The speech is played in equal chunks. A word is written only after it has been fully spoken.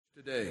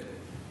Today,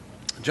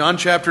 John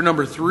chapter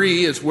number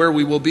 3 is where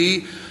we will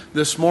be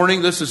this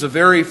morning. This is a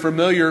very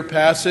familiar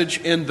passage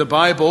in the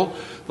Bible.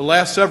 The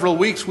last several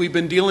weeks we've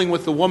been dealing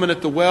with the woman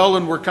at the well,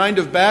 and we're kind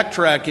of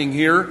backtracking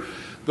here.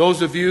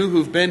 Those of you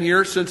who've been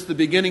here since the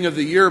beginning of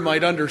the year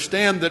might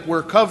understand that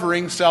we're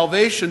covering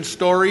salvation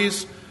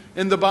stories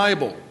in the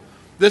Bible.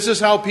 This is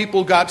how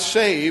people got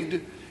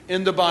saved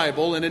in the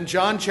Bible, and in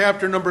John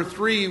chapter number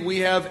 3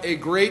 we have a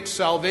great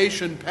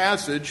salvation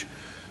passage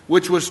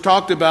which was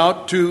talked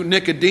about to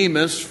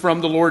Nicodemus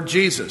from the Lord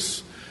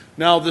Jesus.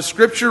 Now the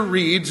scripture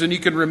reads, and you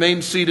can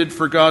remain seated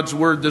for God's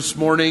word this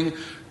morning,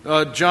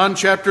 John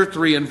chapter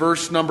 3 and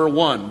verse number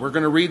 1. We're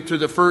going to read through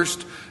the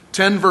first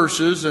 10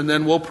 verses and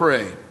then we'll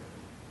pray.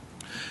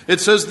 It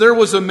says, "There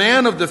was a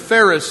man of the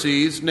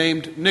Pharisees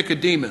named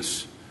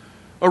Nicodemus,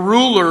 a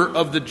ruler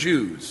of the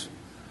Jews.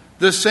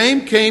 The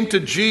same came to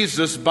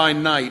Jesus by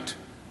night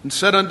and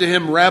said unto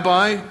him,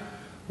 Rabbi,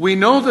 we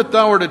know that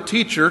thou art a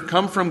teacher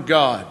come from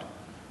God.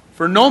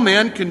 For no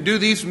man can do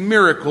these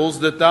miracles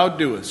that thou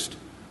doest,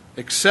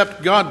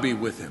 except God be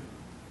with him.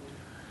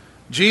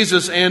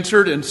 Jesus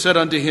answered and said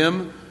unto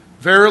him,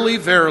 Verily,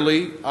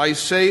 verily, I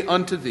say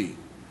unto thee,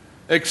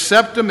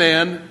 except a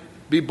man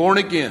be born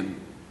again,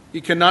 he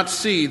cannot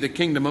see the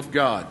kingdom of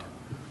God.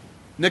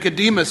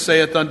 Nicodemus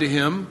saith unto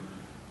him,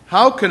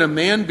 How can a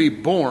man be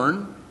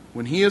born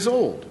when he is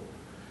old?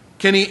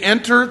 Can he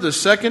enter the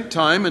second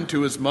time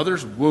into his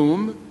mother's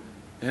womb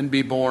and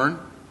be born?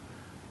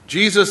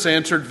 Jesus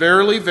answered,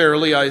 Verily,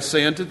 verily, I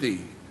say unto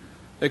thee,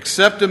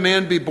 except a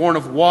man be born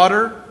of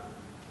water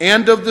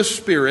and of the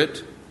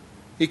Spirit,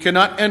 he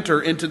cannot enter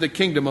into the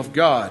kingdom of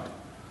God.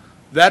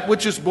 That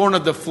which is born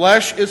of the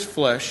flesh is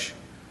flesh,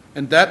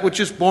 and that which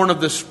is born of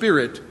the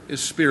Spirit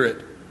is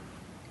spirit.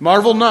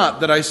 Marvel not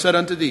that I said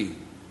unto thee,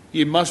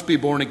 Ye must be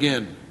born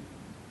again.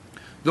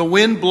 The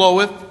wind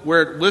bloweth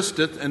where it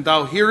listeth, and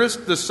thou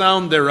hearest the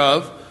sound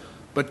thereof,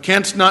 but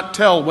canst not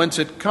tell whence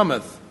it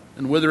cometh,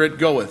 and whither it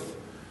goeth.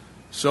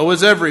 So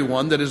is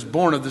everyone that is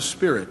born of the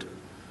Spirit.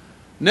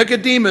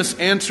 Nicodemus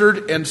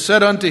answered and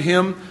said unto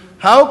him,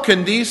 How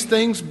can these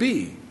things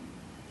be?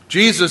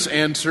 Jesus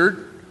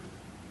answered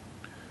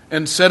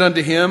and said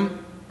unto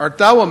him, Art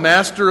thou a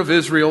master of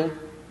Israel,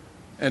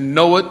 and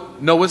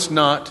knowest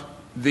not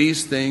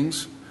these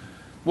things?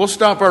 We'll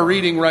stop our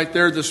reading right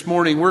there this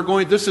morning.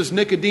 This is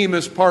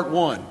Nicodemus part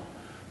 1.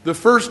 The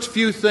first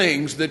few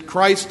things that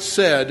Christ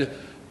said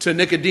to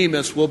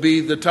Nicodemus will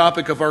be the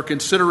topic of our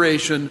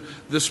consideration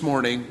this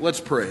morning. Let's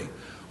pray.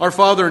 Our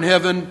Father in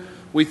heaven,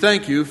 we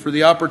thank you for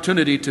the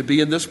opportunity to be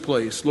in this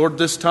place. Lord,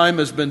 this time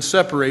has been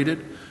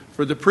separated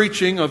for the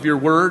preaching of your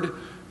word,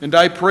 and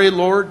I pray,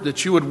 Lord,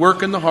 that you would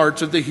work in the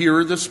hearts of the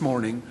hearer this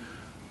morning.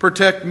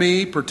 Protect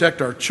me,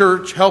 protect our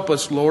church. Help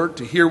us, Lord,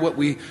 to hear what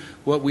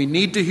we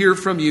need to hear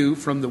from you,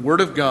 from the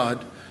word of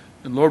God.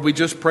 And Lord, we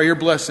just pray your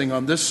blessing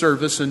on this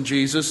service in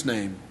Jesus'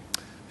 name.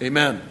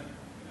 Amen.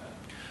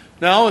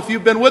 Now, if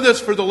you've been with us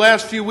for the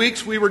last few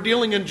weeks, we were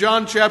dealing in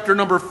John chapter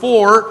number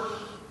 4,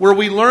 where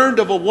we learned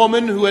of a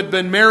woman who had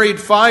been married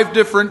 5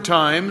 different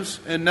times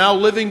and now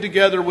living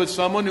together with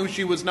someone who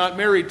she was not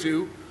married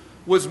to,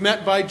 was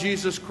met by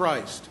Jesus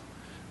Christ.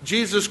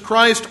 Jesus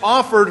Christ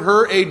offered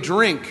her a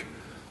drink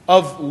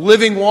of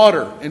living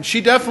water, and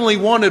she definitely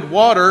wanted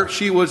water.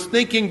 She was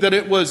thinking that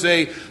it was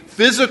a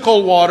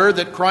physical water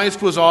that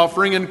Christ was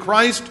offering, and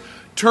Christ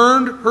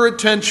turned her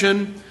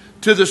attention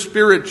to the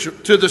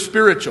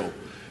spiritual.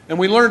 And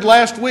we learned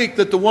last week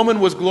that the woman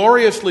was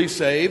gloriously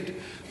saved,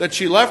 that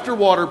she left her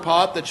water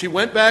pot, that she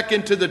went back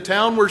into the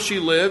town where she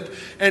lived,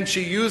 and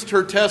she used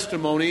her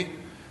testimony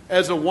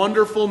as a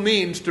wonderful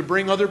means to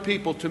bring other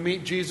people to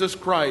meet Jesus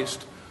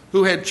Christ,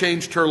 who had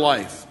changed her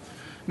life.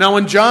 Now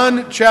in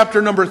John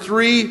chapter number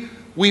 3,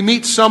 we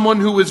meet someone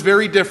who is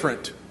very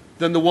different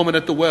than the woman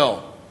at the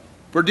well.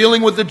 We're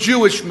dealing with a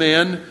Jewish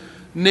man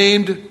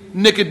named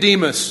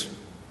Nicodemus.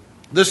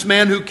 This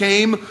man who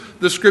came,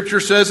 the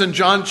scripture says in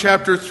John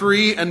chapter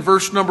 3 and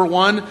verse number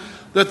 1,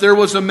 that there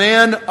was a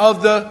man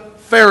of the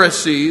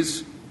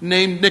Pharisees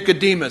named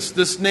Nicodemus.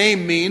 This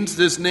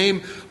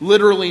name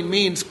literally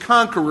means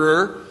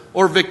conqueror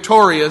or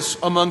victorious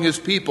among his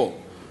people.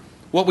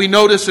 What we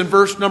notice in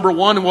verse number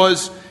 1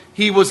 was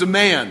he was a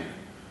man.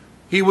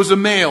 He was a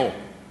male.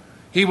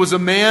 He was a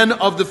man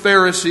of the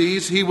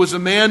Pharisees. He was a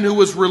man who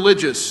was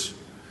religious.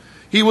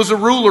 He was a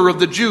ruler of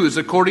the Jews,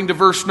 according to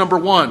verse number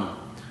 1.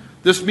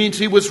 This means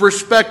he was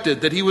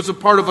respected, that he was a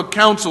part of a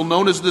council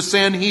known as the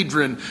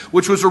Sanhedrin,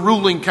 which was a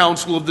ruling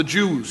council of the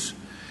Jews.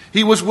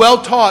 He was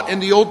well taught in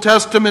the Old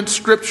Testament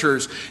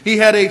scriptures. He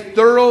had a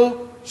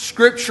thorough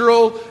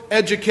scriptural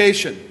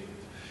education.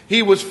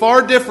 He was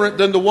far different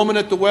than the woman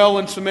at the well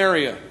in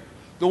Samaria.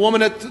 The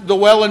woman at the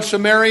well in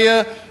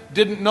Samaria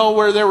didn't know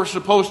where they were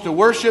supposed to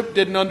worship,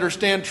 didn't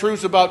understand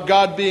truths about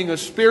God being a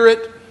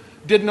spirit,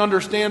 didn't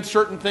understand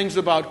certain things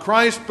about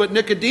Christ, but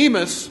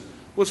Nicodemus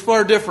was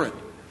far different.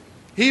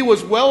 He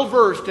was well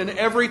versed in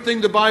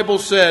everything the Bible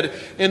said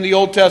in the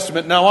Old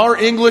Testament. Now, our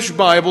English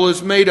Bible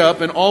is made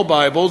up, and all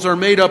Bibles are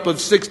made up of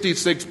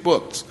 66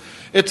 books.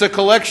 It's a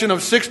collection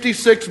of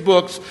 66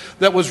 books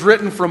that was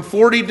written from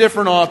 40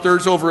 different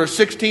authors over a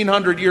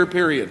 1,600-year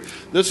period.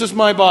 This is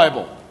my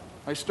Bible.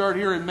 I start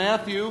here in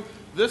Matthew.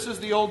 This is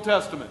the Old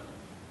Testament.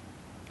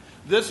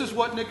 This is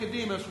what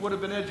Nicodemus would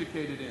have been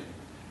educated in.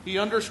 He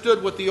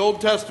understood what the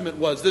Old Testament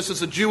was. This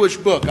is a Jewish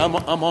book. I'm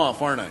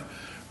off, aren't I?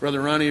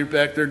 Brother Ronnie, you're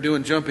back there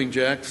doing jumping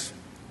jacks.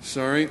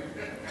 Sorry.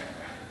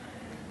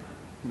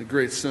 The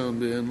great sound,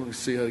 man. Let me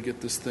see how to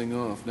get this thing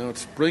off. Now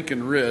it's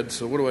blinking red,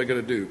 so what do I got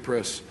to do?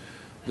 Press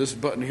this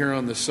button here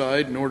on the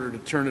side in order to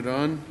turn it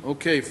on.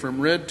 Okay, from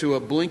red to a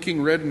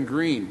blinking red and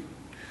green.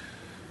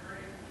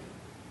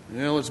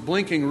 Well, it's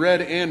blinking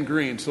red and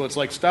green, so it's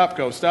like stop,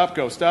 go, stop,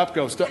 go, stop,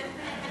 go, stop.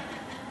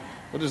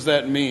 What does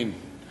that mean?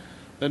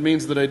 That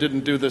means that I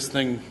didn't do this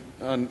thing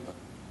on...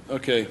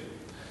 Okay.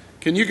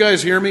 Can you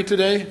guys hear me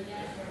today?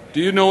 Do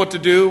you know what to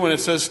do when it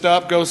says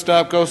stop, go,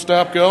 stop, go,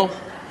 stop, go?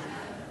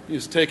 You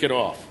just take it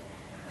off.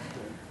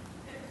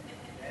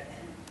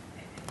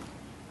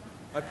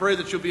 I pray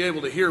that you'll be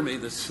able to hear me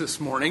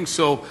this morning.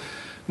 So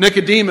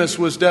Nicodemus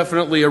was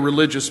definitely a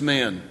religious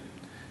man.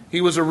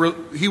 He was a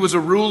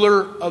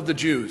ruler of the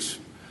Jews.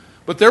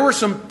 But there were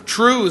some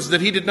truths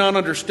that he did not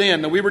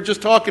understand. Now, we were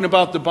just talking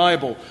about the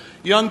Bible.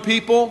 Young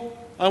people,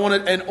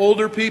 and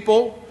older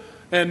people,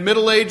 and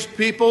middle-aged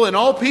people, and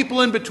all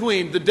people in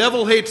between. The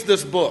devil hates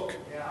this book.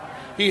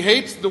 He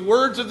hates the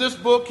words of this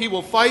book. He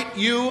will fight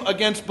you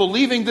against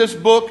believing this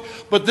book,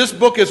 but this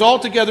book is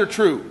altogether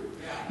true.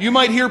 You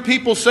might hear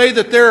people say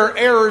that there are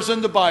errors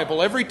in the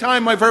Bible. Every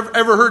time I've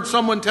ever heard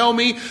someone tell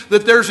me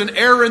that there's an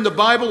error in the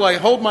Bible, I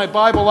hold my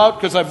Bible out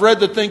because I've read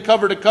the thing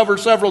cover to cover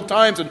several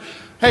times, and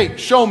hey,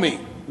 show me.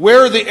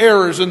 Where are the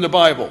errors in the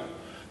Bible?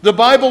 The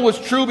Bible was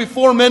true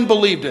before men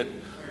believed it.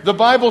 The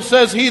Bible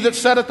says, he that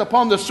setteth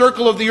upon the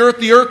circle of the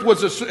earth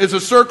is a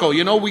circle.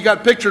 You know, we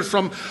got pictures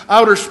from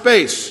outer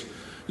space.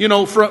 You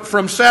know,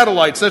 from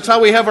satellites. That's how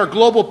we have our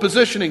global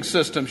positioning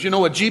systems. You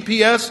know, a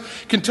GPS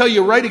can tell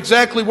you right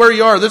exactly where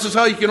you are. This is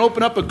how you can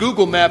open up a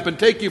Google map and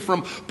take you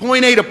from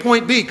point A to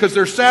point B because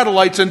there's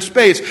satellites in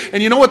space.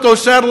 And you know what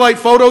those satellite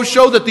photos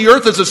show? That the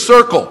earth is a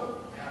circle.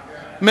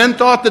 Men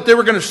thought that they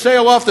were going to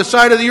sail off the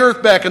side of the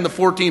earth back in the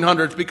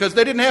 1400s because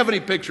they didn't have any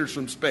pictures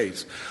from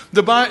space.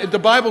 The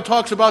Bible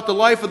talks about the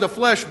life of the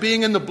flesh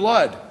being in the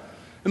blood.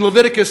 In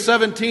Leviticus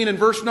 17 and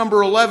verse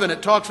number 11,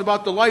 it talks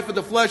about the life of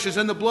the flesh is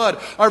in the blood.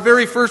 Our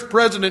very first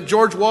president,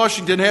 George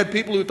Washington, had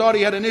people who thought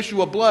he had an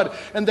issue of blood,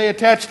 and they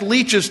attached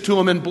leeches to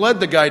him and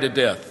bled the guy to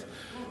death.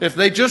 If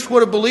they just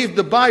would have believed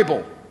the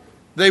Bible,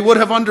 they would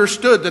have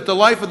understood that the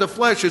life of the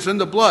flesh is in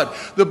the blood.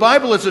 The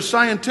Bible is a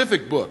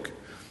scientific book.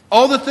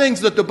 All the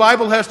things that the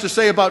Bible has to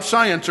say about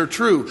science are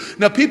true.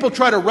 Now, people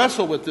try to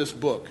wrestle with this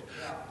book.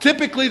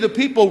 Typically, the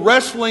people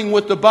wrestling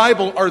with the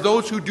Bible are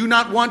those who do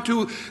not want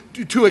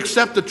to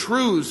accept the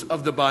truths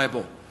of the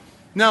Bible.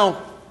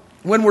 Now,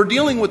 when we're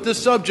dealing with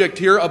this subject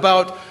here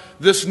about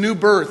this new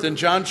birth in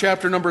John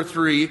chapter number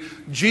 3,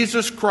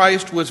 Jesus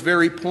Christ was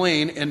very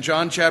plain in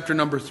John chapter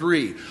number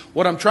 3.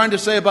 What I'm trying to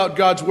say about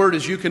God's Word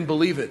is you can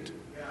believe it.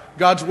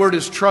 God's Word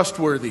is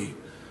trustworthy.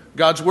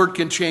 God's Word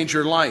can change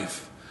your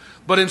life.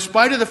 But in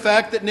spite of the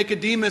fact that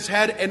Nicodemus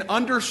had an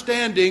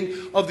understanding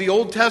of the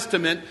Old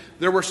Testament,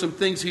 there were some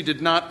things he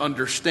did not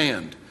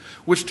understand.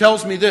 Which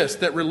tells me this,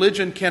 that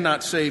religion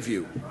cannot save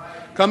you.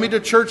 Coming to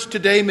church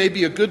today may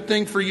be a good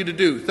thing for you to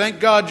do.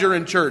 Thank God you're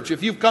in church.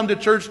 If you've come to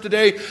church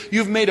today,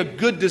 you've made a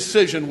good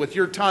decision with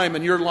your time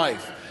and your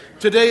life.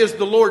 Today is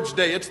the Lord's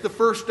Day. It's the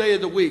first day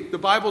of the week. The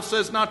Bible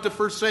says not to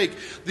forsake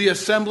the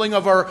assembling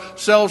of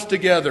ourselves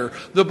together.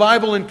 The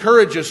Bible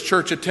encourages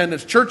church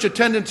attendance. Church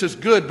attendance is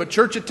good, but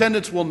church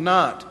attendance will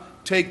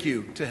not take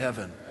you to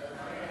heaven.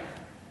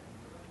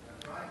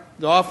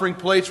 The offering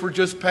plates were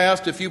just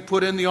passed. If you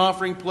put in the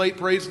offering plate,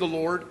 praise the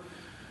Lord.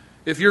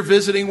 If you're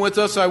visiting with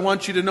us, I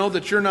want you to know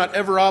that you're not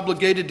ever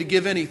obligated to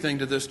give anything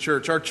to this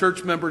church. Our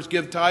church members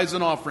give tithes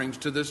and offerings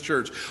to this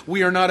church.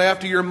 We are not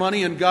after your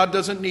money, and God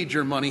doesn't need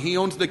your money. He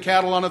owns the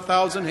cattle on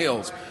 1,000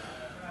 hills.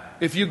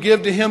 If you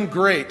give to Him,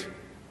 great.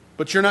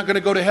 But you're not going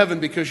to go to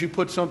heaven because you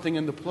put something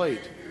in the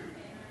plate.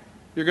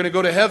 You're going to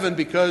go to heaven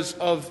because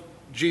of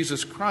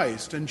Jesus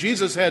Christ. And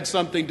Jesus had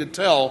something to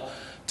tell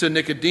to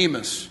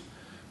Nicodemus.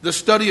 The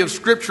study of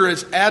Scripture,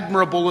 as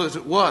admirable as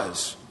it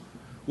was,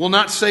 will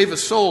not save a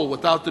soul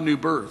without the new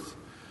birth.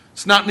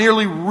 It's not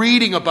merely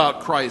reading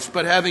about Christ,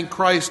 but having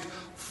Christ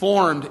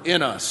formed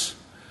in us.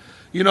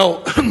 You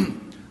know,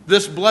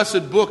 this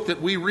blessed book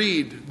that we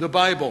read, the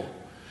Bible,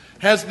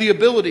 has the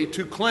ability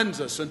to cleanse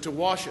us and to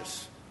wash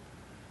us.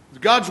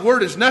 God's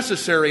Word is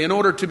necessary in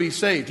order to be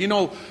saved. You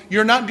know,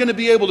 you're not going to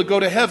be able to go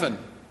to heaven.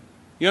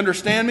 You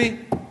understand me?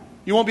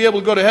 You won't be able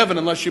to go to heaven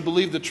unless you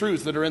believe the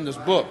truths that are in this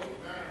book.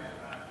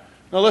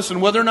 Now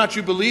listen, whether or not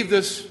you believe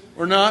this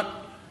or not,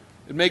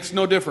 it makes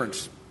no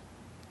difference.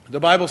 The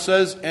Bible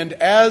says, and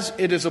as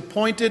it is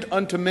appointed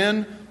unto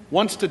men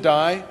once to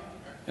die,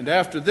 and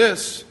after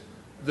this,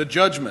 the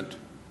judgment.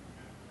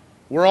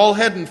 We're all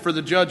heading for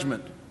the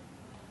judgment.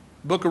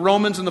 The book of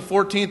Romans in the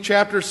 14th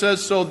chapter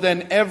says, so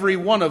then every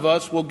one of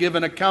us will give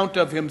an account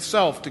of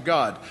himself to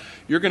God.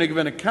 You're going to give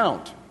an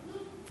account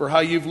for how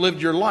you've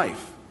lived your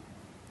life.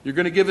 You're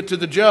going to give it to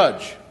the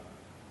judge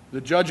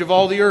of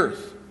all the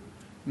earth.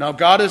 Now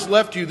God has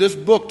left you this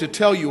book to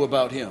tell you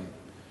about Him.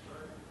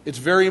 It's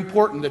very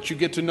important that you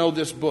get to know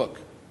this book.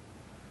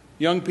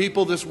 Young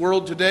people, this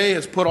world today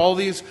has put all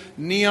these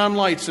neon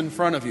lights in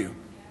front of you.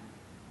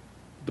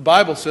 The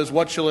Bible says,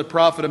 what shall it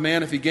profit a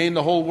man if he gain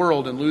the whole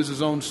world and lose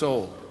his own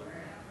soul?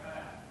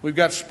 We've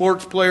got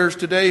sports players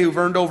today who've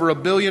earned over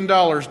 $1 billion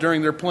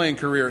during their playing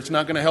career. It's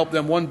not going to help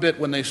them one bit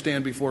when they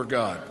stand before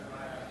God.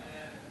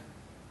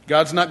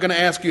 God's not going to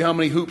ask you how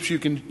many hoops you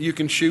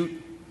can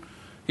shoot.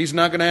 He's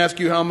not going to ask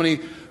you how many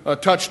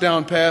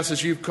touchdown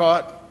passes you've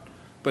caught.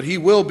 But He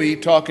will be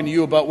talking to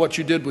you about what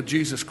you did with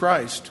Jesus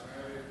Christ.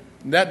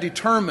 And that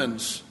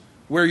determines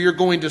where you're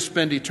going to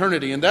spend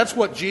eternity. And that's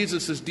what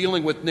Jesus is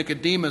dealing with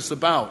Nicodemus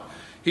about.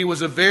 He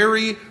was a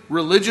very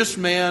religious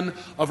man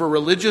of a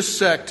religious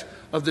sect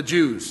of the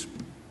Jews.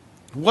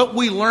 What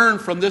we learn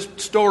from this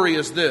story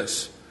is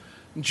this.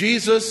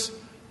 Jesus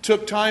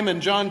took time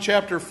in John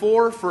chapter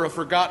 4 for a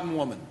forgotten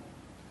woman.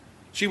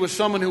 She was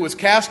someone who was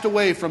cast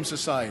away from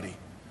society.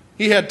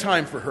 He had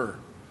time for her.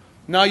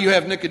 Now you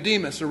have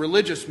Nicodemus, a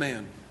religious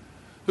man,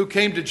 who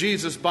came to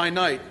Jesus by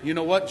night. You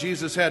know what?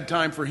 Jesus had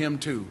time for him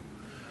too.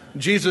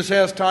 Jesus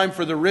has time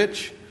for the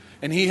rich,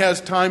 and He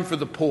has time for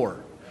the poor.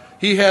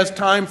 He has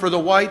time for the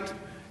white.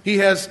 He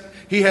has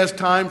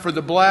time for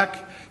the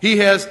black. He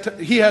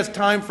has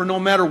time for no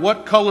matter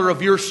what color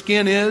of your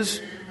skin is.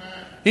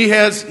 He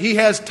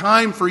has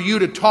time for you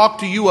to talk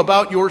to you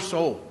about your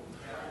soul.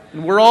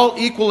 And we're all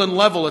equal and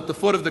level at the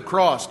foot of the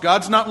cross.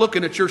 God's not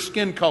looking at your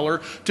skin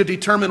color to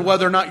determine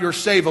whether or not you're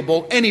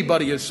savable.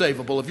 Anybody is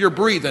savable. If you're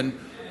breathing,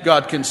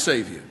 God can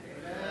save you.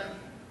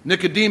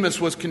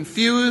 Nicodemus was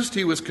confused,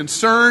 he was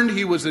concerned,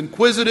 he was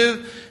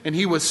inquisitive, and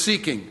he was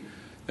seeking.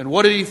 And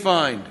what did he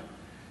find?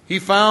 He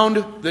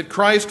found that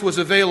Christ was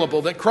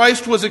available, that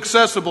Christ was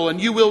accessible,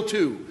 and you will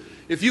too.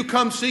 If you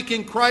come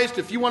seeking Christ,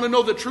 if you want to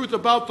know the truth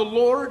about the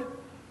Lord,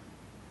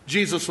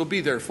 Jesus will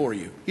be there for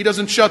you. He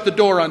doesn't shut the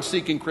door on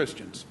seeking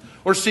Christians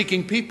or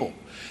seeking people.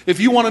 If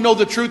you want to know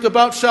the truth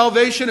about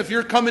salvation, if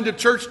you're coming to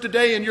church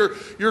today and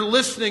you're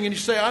listening and you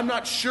say, I'm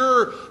not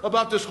sure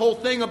about this whole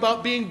thing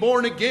about being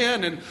born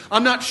again, and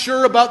I'm not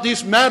sure about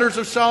these matters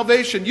of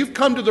salvation, you've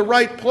come to the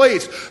right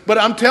place. But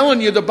I'm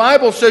telling you, the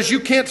Bible says you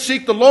can't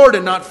seek the Lord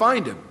and not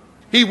find Him.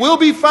 He will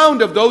be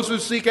found of those who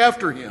seek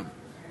after Him.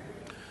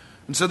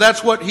 And so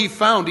that's what he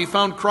found. He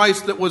found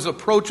Christ that was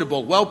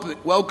approachable,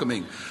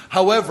 welcoming.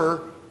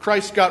 However,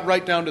 Christ got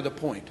right down to the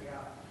point.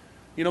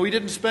 You know, He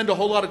didn't spend a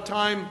whole lot of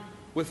time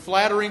with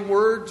flattering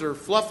words or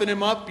fluffing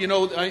Him up. You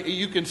know,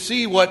 you can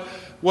see what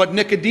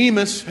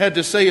Nicodemus had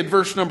to say in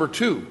verse number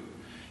 2.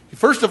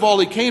 First of all,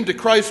 he came to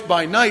Christ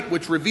by night,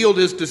 which revealed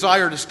his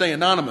desire to stay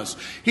anonymous.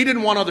 He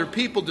didn't want other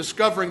people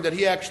discovering that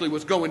he actually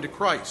was going to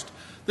Christ.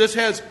 This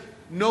has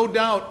no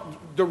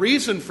doubt, the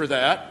reason for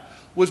that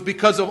was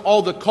because of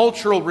all the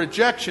cultural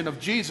rejection of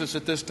Jesus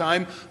at this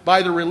time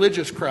by the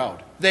religious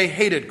crowd. They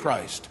hated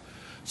Christ.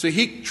 So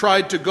he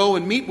tried to go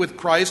and meet with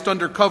Christ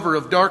under cover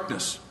of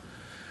darkness.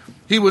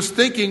 He was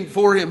thinking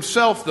for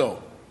himself,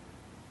 though.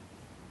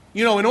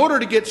 You know, in order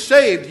to get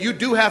saved, you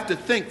do have to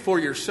think for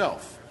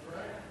yourself.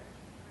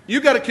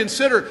 You got to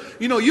consider,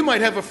 you know, you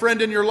might have a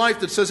friend in your life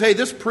that says, hey,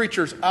 this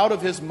preacher's out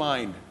of his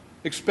mind,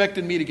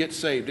 expecting me to get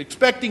saved,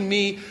 expecting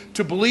me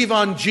to believe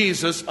on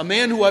Jesus, a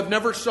man who I've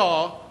never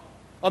saw,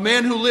 a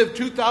man who lived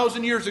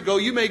 2,000 years ago.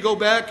 You may go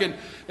back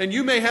and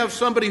you may have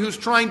somebody who's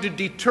trying to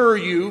deter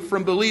you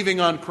from believing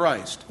on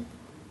Christ.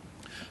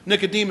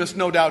 Nicodemus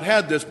no doubt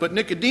had this, but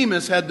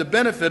Nicodemus had the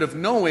benefit of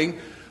knowing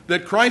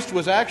that Christ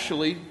was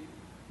actually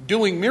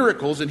doing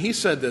miracles, and he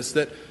said this,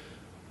 that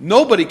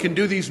nobody can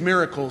do these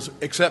miracles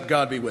except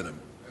God be with him.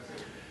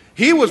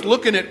 He was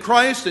looking at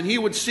Christ, and he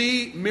would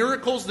see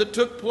miracles that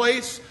took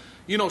place,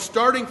 you know,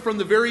 starting from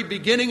the very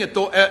beginning at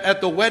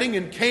the wedding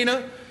in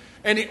Cana.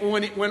 And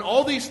when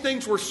all these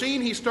things were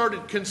seen, he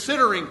started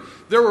considering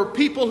there were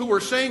people who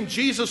were saying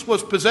Jesus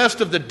was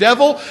possessed of the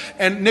devil,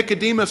 and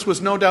Nicodemus was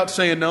no doubt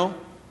saying, no,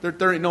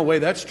 there ain't no way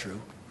that's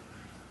true.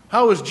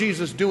 How is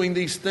Jesus doing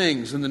these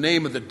things in the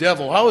name of the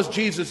devil? How is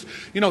Jesus,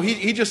 you know,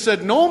 he just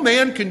said, no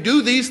man can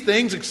do these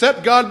things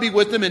except God be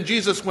with him, and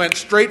Jesus went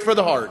straight for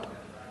the heart.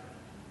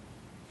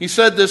 He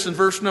said this in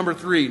verse number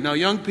 3. Now,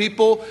 young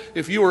people,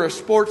 if you are a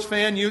sports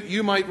fan,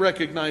 you might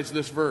recognize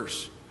this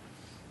verse.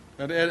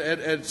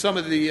 At some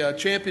of the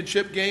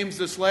championship games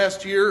this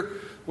last year,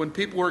 when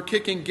people were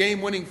kicking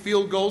game-winning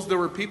field goals, there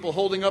were people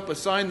holding up a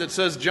sign that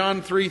says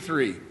John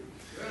 3:3.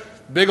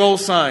 Big old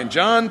sign,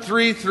 John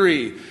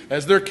 3:3,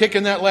 as they're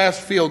kicking that last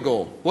field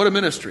goal. What a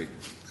ministry.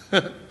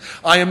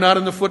 I am not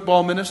in the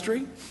football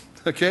ministry,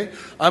 okay?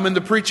 I'm in the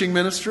preaching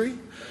ministry,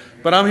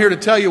 but I'm here to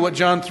tell you what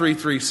John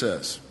 3:3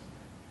 says.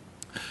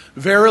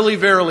 Verily,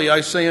 verily, I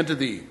say unto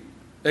thee,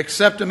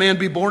 except a man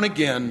be born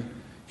again,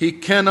 he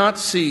cannot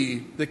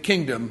see the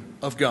kingdom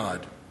of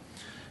God.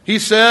 He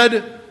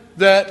said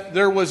that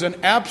there was an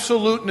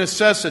absolute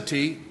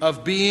necessity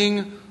of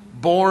being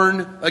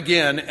born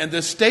again, and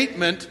this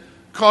statement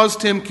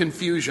caused him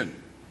confusion.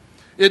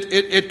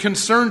 It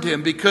concerned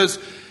him because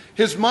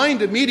his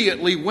mind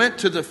immediately went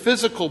to the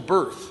physical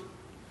birth.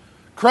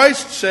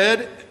 Christ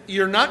said,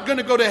 you're not going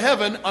to go to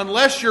heaven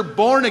unless you're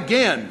born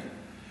again.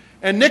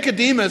 And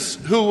Nicodemus,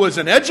 who was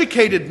an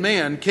educated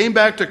man, came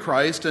back to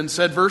Christ and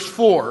said, verse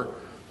 4,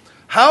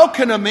 how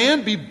can a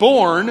man be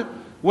born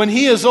when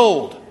he is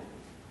old?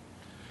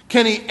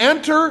 Can he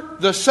enter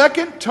the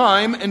second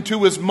time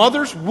into his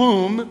mother's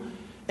womb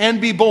and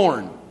be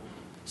born?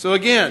 So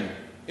again,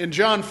 in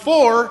John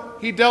 4,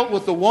 he dealt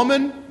with the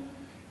woman,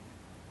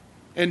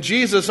 and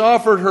Jesus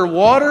offered her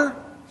water.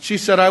 She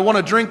said, I want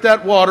to drink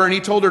that water, and he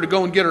told her to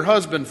go and get her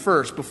husband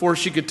first before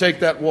she could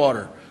take that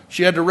water.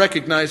 She had to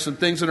recognize some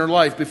things in her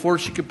life before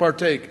she could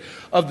partake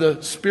of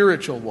the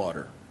spiritual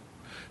water.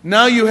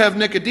 Now you have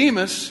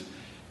Nicodemus.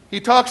 He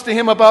talks to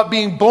him about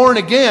being born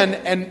again,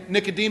 and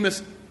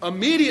Nicodemus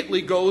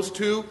immediately goes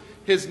to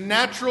his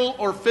natural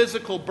or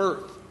physical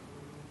birth.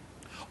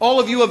 All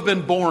of you have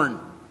been born.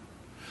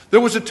 There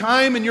was a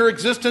time in your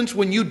existence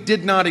when you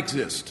did not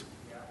exist.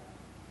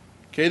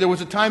 Okay, there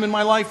was a time in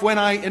my life when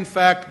I, in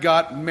fact,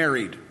 got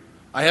married.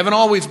 I haven't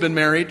always been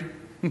married.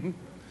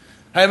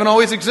 I haven't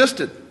always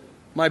existed.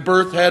 My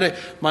birth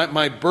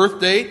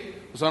date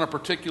was on a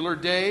particular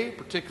day,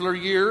 particular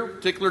year,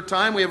 particular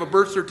time. We have a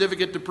birth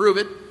certificate to prove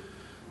it.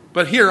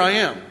 But here I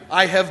am.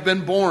 I have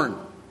been born.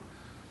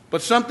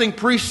 But something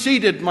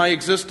preceded my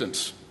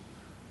existence.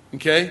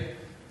 Okay?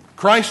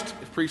 Christ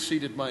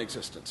preceded my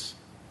existence.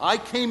 I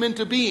came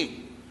into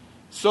being.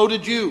 So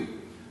did you.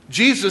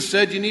 Jesus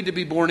said you need to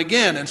be born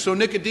again. And so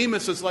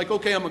Nicodemus is like,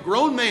 okay, I'm a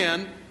grown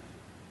man.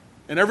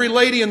 And every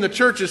lady in the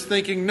church is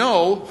thinking,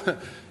 no,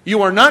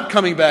 you are not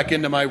coming back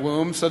into my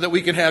womb so that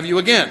we can have you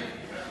again.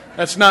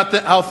 That's not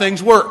how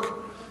things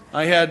work.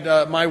 I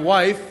had, my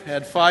wife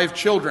had 5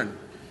 children.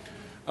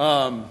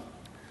 Our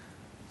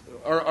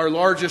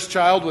largest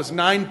child was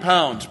 9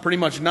 pounds, pretty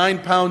much 9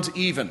 pounds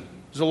even. It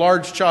was a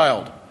large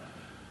child.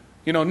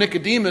 You know,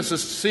 Nicodemus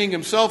is seeing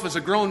himself as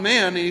a grown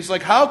man, and he's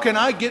like, how can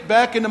I get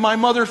back into my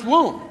mother's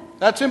womb?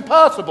 That's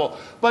impossible.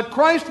 But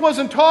Christ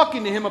wasn't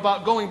talking to him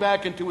about going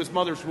back into his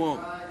mother's womb.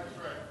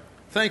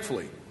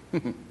 Thankfully.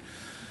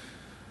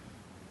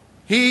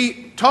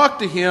 He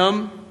talked to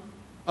him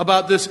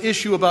about this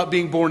issue about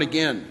being born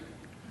again.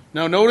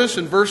 Now notice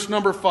in verse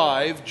number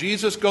 5,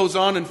 Jesus goes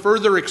on and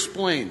further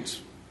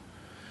explains.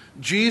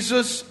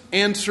 Jesus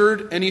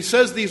answered, and he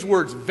says these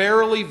words,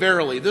 verily,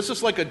 verily. This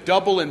is like a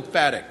double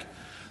emphatic.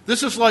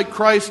 This is like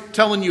Christ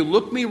telling you,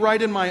 look me right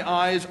in my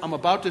eyes. I'm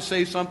about to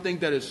say something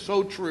that is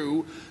so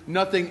true.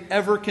 Nothing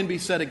ever can be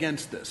said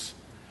against this.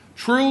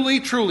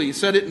 Truly, truly. He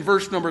said it in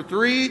verse number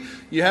 3.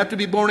 You have to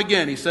be born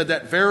again. He said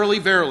that verily,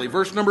 verily.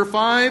 Verse number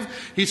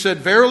 5, he said,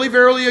 verily,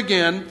 verily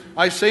again,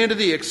 I say unto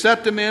thee,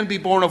 except a man be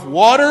born of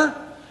water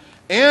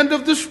and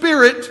of the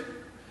Spirit,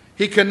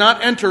 he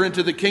cannot enter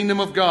into the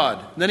kingdom of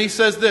God. And then he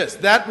says this,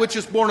 that which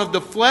is born of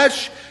the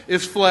flesh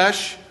is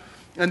flesh,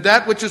 and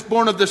that which is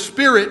born of the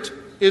Spirit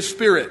is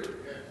spirit.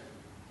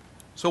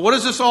 So what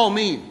does this all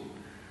mean?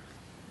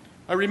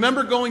 I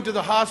remember going to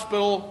the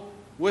hospital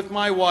with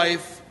my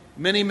wife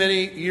many,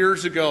 many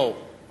years ago.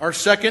 Our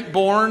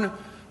second-born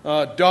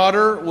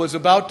daughter was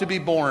about to be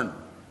born.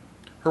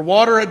 Her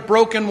water had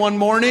broken one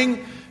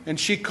morning, and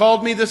she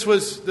called me. This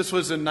was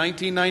in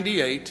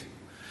 1998.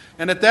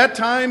 And at that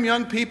time,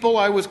 young people,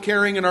 I was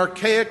carrying an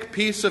archaic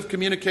piece of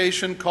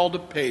communication called a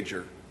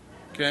pager.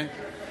 Okay?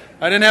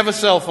 I didn't have a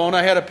cell phone.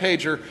 I had a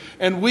pager.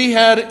 And we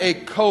had a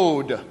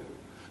code.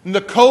 And the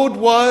code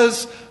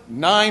was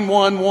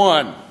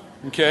 911.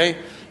 Okay?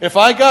 If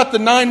I got the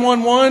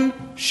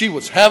 911, she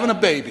was having a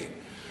baby.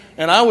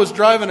 And I was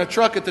driving a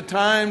truck at the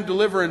time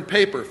delivering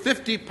paper,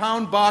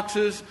 50-pound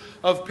boxes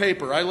of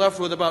paper. I left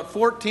with about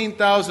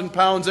 14,000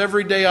 pounds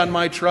every day on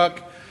my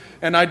truck,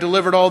 and I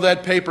delivered all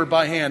that paper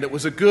by hand. It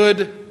was a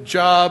good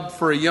job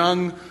for a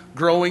young,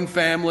 growing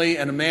family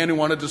and a man who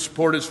wanted to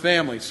support his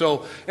family.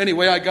 So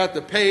anyway, I got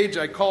the page.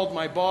 I called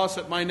my boss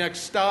at my next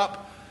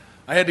stop.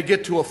 I had to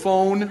get to a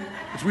phone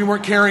because we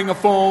weren't carrying a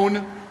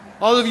phone.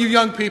 All of you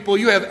young people,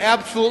 you have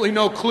absolutely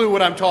no clue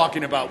what I'm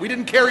talking about. We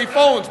didn't carry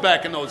phones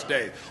back in those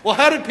days. Well,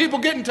 how did people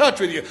get in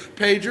touch with you?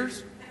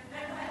 Pagers.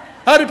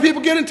 How did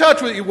people get in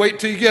touch with you? Wait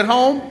till you get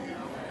home?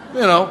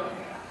 You know.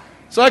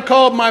 So I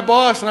called my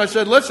boss and I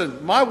said,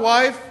 listen, my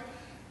wife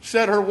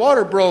said her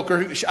water broke.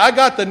 I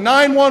got the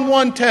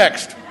 911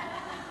 text.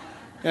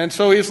 And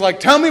so he's like,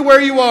 tell me where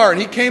you are. And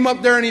he came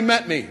up there and he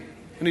met me.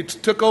 And he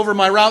took over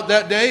my route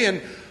that day,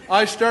 and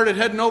I started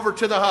heading over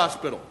to the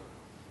hospital.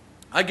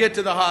 I get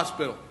to the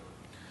hospital.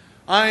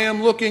 I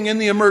am looking in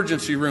the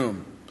emergency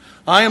room.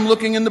 I am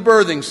looking in the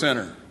birthing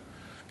center.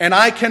 And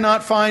I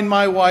cannot find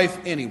my wife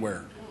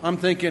anywhere. I'm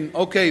thinking,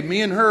 okay,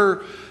 me and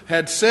her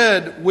had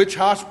said which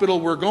hospital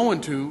we're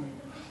going to.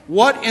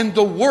 What in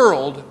the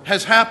world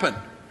has happened?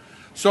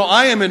 So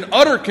I am in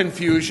utter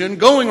confusion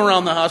going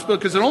around the hospital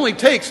because it only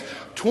takes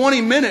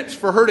 20 minutes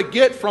for her to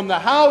get from the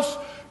house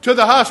to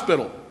the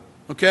hospital.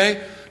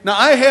 Okay? Now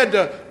I had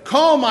to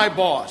call my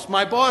boss.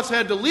 My boss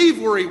had to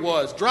leave where he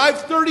was,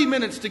 drive 30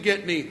 minutes to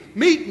get me,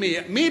 meet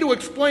me to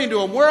explain to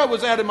him where I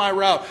was at in my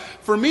route,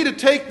 for me to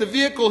take the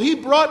vehicle he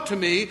brought to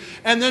me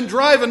and then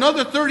drive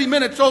another 30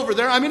 minutes over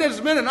there. I mean, it's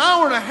been an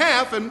hour and a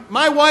half and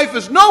my wife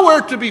is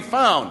nowhere to be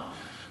found.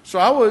 So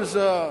I was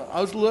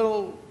a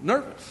little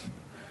nervous.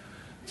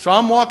 So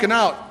I'm walking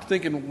out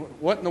thinking,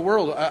 what in the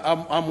world?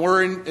 I'm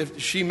worrying if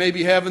she may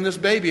be having this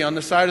baby on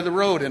the side of the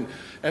road. And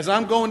as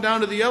I'm going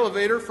down to the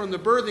elevator from the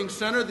birthing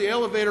center, the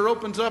elevator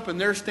opens up and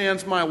there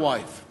stands my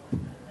wife.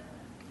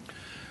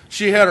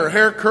 She had her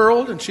hair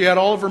curled and she had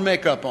all of her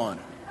makeup on.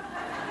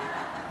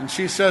 And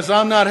she says,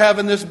 I'm not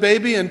having this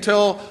baby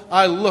until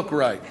I look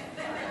right.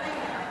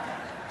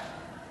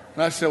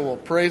 And I said, well,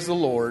 praise the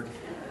Lord.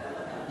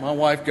 My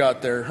wife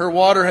got there. Her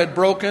water had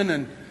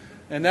broken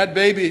and that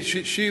baby,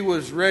 she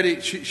was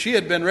ready. She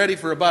had been ready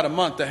for about a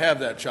month to have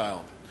that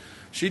child.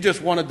 She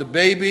just wanted the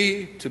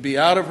baby to be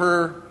out of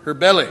her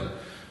belly.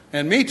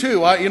 And me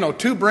too.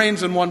 Two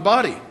brains in one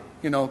body,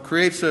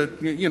 creates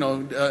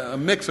a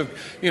mix of,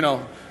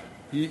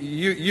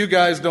 you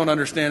guys don't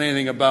understand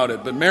anything about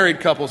it, but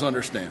married couples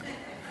understand.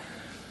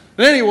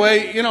 But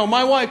anyway,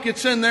 my wife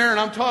gets in there and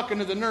I'm talking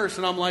to the nurse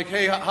and I'm like,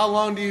 hey, how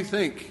long do you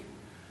think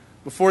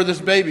before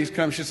this baby's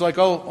coming? She's like,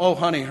 oh,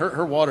 honey,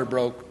 her water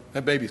broke.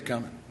 That baby's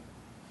coming.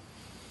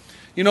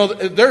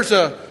 There's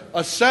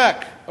a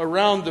sac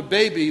around the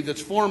baby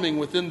that's forming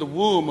within the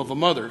womb of a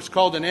mother. It's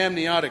called an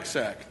amniotic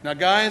sac. Now,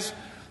 guys,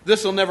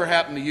 this will never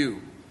happen to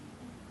you.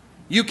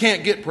 You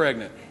can't get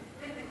pregnant,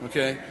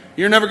 okay?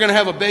 You're never going to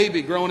have a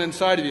baby growing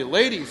inside of you.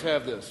 Ladies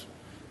have this.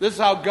 This is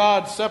how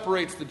God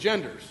separates the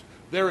genders.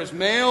 There is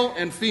male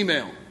and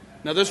female.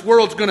 Now, this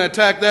world's going to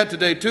attack that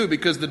today, too,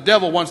 because the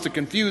devil wants to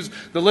confuse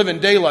the living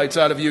daylights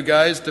out of you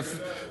guys to,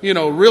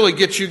 really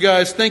get you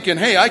guys thinking,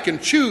 hey, I can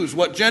choose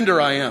what gender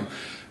I am.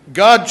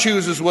 God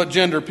chooses what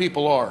gender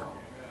people are.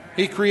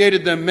 He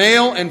created them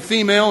male and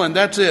female, and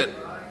that's it.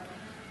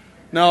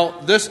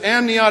 Now, this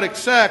amniotic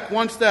sac,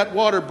 once that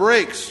water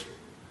breaks,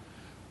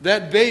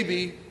 that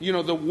baby,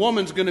 the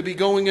woman's going to be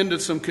going into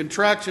some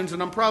contractions,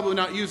 and I'm probably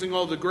not using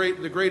all the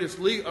greatest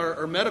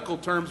or medical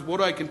terms. What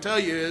I can tell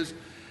you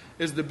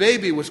is the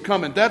baby was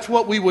coming. That's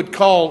what we would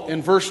call,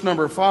 in verse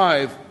number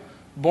 5,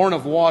 born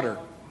of water.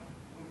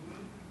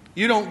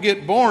 You don't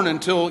get born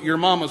until your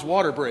mama's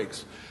water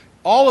breaks.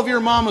 All of your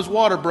mama's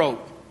water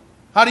broke.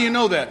 How do you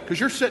know that? Because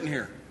you're sitting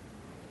here.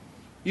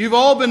 You've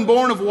all been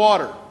born of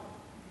water.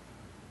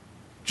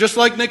 Just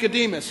like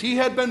Nicodemus. He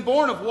had been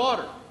born of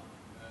water.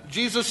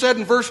 Jesus said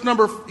in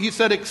he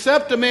said,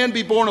 except a man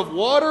be born of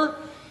water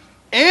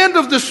and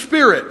of the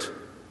Spirit,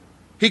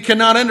 he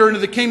cannot enter into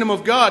the kingdom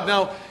of God.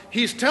 Now,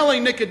 he's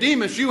telling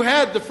Nicodemus, you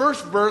had the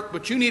first birth,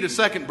 but you need a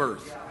second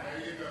birth.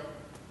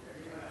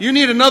 You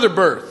need another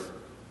birth.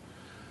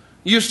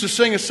 Used to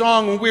sing a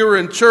song when we were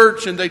in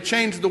church and they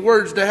changed the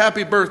words to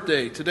happy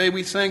birthday. Today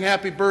we sang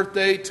happy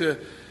birthday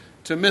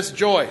to Miss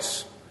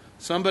Joyce.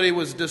 Somebody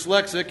was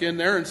dyslexic in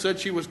there and said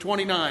she was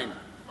 29.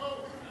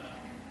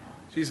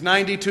 She's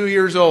 92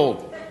 years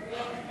old.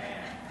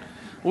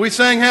 We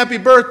sang happy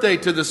birthday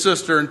to the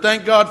sister and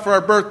thank God for our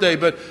birthday,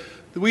 but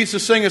we used to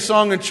sing a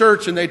song in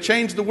church and they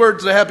changed the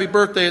words to happy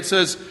birthday. It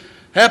says,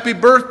 happy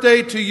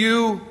birthday to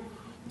you,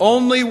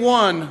 only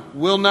one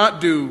will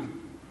not do.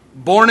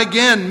 Born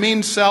again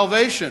means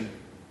salvation.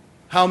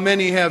 How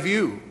many have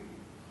you?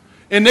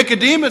 In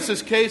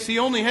Nicodemus' case, he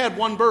only had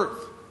one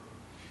birth.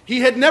 He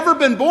had never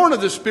been born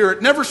of the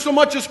Spirit, never so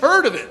much as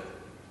heard of it.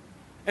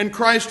 And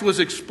Christ was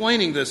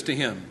explaining this to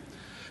him.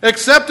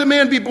 Except a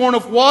man be born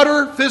of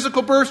water,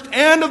 physical birth,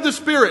 and of the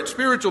Spirit,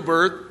 spiritual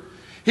birth,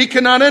 he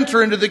cannot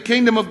enter into the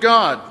kingdom of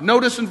God.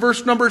 Notice in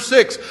verse number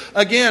 6,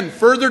 again,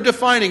 further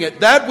defining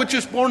it. That which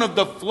is born of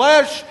the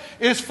flesh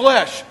is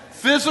flesh,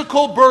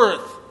 physical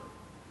birth.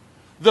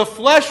 The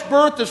flesh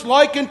birth is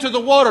likened to the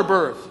water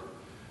birth.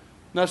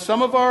 Now,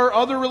 some of our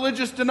other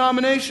religious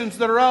denominations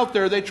that are out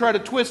there, they try to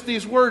twist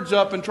these words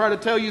up and try to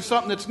tell you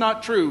something that's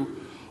not true.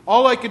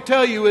 All I can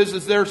tell you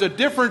is there's a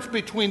difference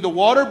between the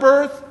water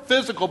birth,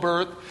 physical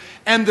birth,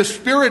 and the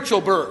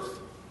spiritual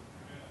birth.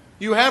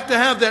 You have to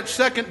have that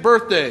second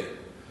birthday.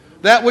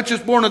 That which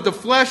is born of the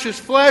flesh is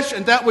flesh,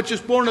 and that which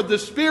is born of the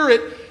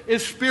Spirit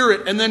is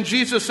spirit. And then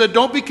Jesus said,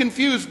 don't be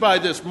confused by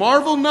this.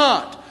 Marvel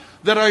not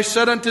that I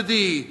said unto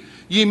thee,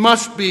 ye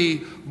must be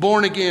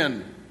born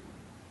again.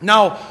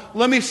 Now,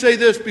 let me say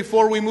this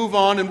before we move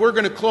on, and we're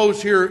going to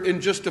close here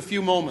in just a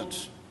few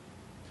moments.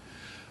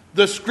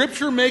 The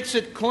Scripture makes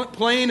it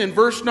plain in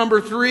verse number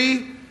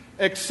 3,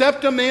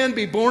 except a man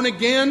be born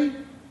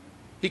again,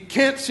 he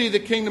can't see the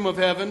kingdom of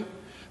heaven.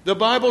 The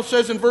Bible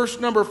says in verse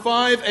number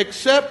 5,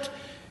 except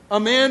a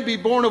man be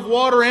born of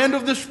water and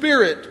of the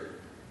Spirit,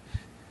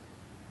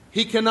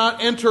 he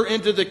cannot enter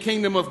into the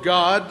kingdom of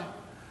God.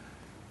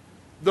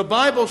 The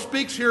Bible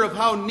speaks here of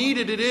how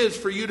needed it is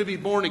for you to be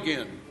born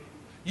again.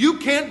 You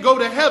can't go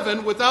to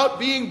heaven without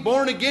being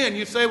born again.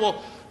 You say,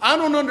 well, I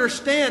don't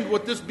understand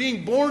what this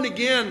being born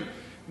again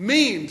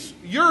means.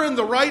 You're in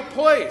the right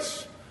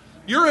place.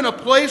 You're in a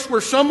place where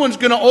someone's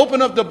going to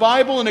open up the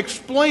Bible and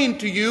explain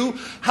to you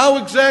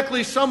how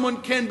exactly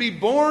someone can be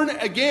born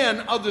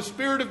again of the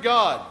Spirit of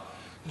God.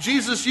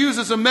 Jesus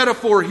uses a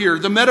metaphor here,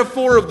 the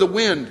metaphor of the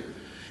wind.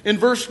 In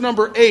verse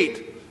number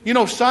 8, you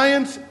know,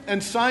 science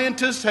and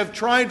scientists have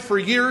tried for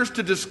years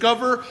to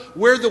discover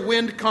where the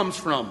wind comes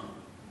from.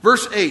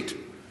 Verse 8,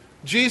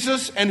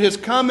 Jesus and his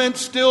comment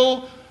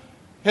still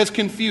has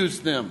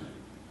confused them.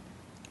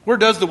 Where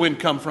does the wind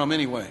come from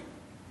anyway?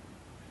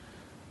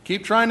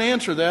 Keep trying to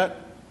answer that.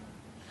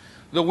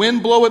 The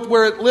wind bloweth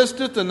where it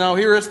listeth, and thou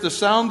hearest the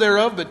sound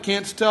thereof, but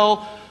canst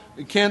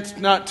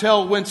not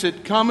tell whence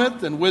it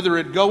cometh and whither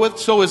it goeth.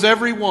 So is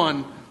every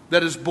one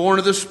that is born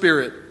of the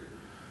Spirit.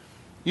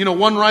 You know,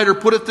 one writer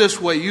put it this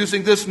way,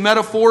 using this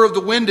metaphor of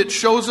the wind, it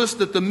shows us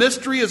that the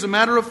mystery is a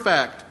matter of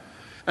fact,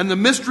 and the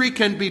mystery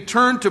can be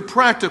turned to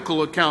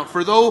practical account.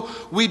 For though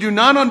we do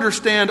not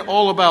understand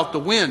all about the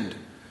wind,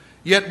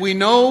 yet we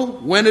know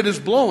when it is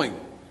blowing.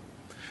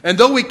 And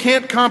though we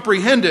can't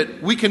comprehend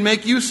it, we can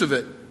make use of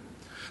it.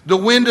 The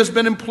wind has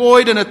been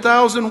employed in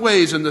 1,000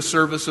 ways in the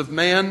service of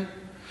man,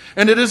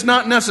 and it is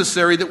not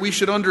necessary that we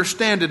should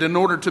understand it in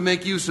order to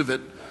make use of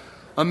it.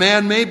 A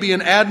man may be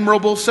an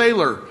admirable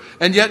sailor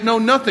and yet know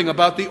nothing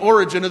about the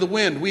origin of the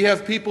wind. We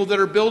have people that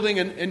are building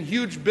in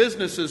huge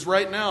businesses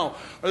right now,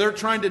 or they're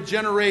trying to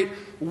generate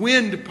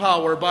wind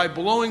power by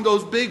blowing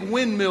those big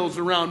windmills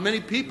around. Many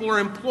people are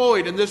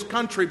employed in this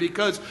country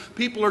because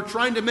people are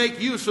trying to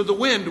make use of the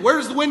wind. Where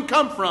does the wind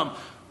come from?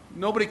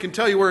 Nobody can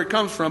tell you where it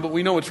comes from, but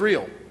we know it's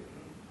real.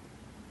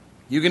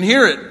 You can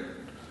hear it.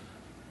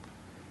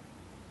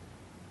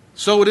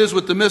 So it is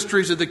with the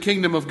mysteries of the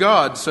kingdom of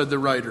God, said the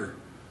writer.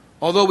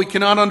 Although we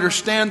cannot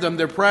understand them,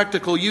 their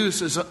practical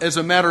use is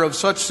a matter of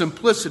such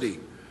simplicity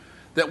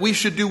that we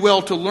should do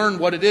well to learn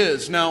what it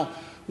is. Now,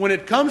 when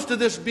it comes to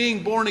this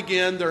being born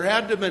again, there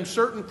had to have been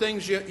certain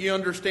things you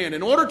understand.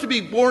 In order to be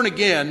born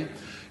again,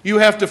 you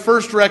have to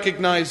first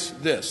recognize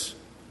this.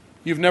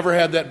 You've never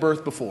had that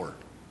birth before.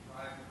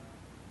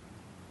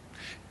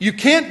 You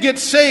can't get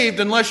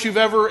saved unless you've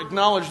ever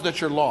acknowledged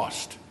that you're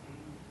lost.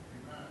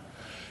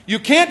 You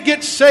can't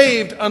get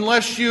saved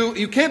unless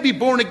you can't be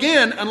born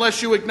again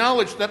unless you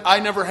acknowledge that I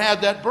never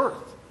had that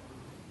birth.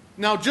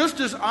 Now, just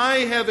as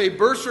I have a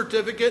birth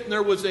certificate and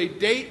there was a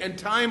date and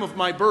time of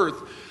my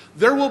birth,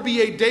 there will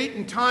be a date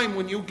and time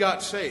when you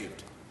got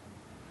saved.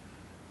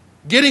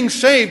 Getting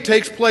saved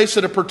takes place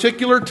at a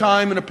particular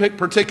time in a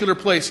particular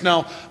place.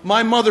 Now,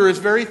 my mother is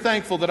very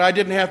thankful that I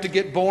didn't have to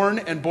get born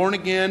and born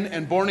again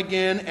and born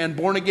again and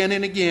born again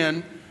and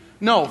again.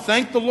 No,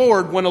 thank the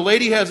Lord, when a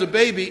lady has a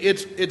baby,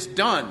 it's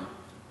done.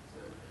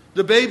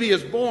 The baby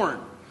is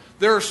born.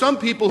 There are some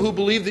people who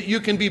believe that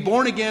you can be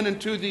born again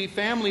into the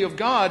family of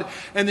God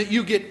and that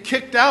you get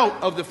kicked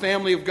out of the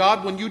family of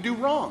God when you do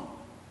wrong.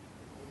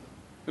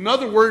 In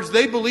other words,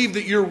 they believe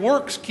that your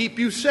works keep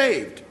you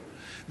saved.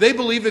 They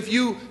believe if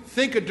you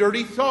think a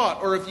dirty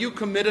thought or if you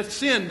commit a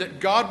sin, that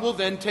God will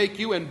then take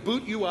you and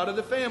boot you out of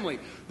the family.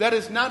 That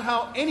is not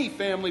how any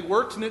family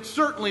works, and it's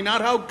certainly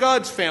not how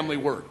God's family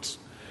works.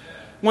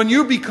 When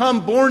you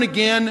become born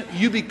again,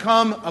 you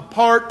become a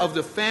part of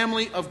the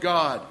family of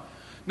God.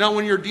 Now,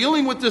 when you're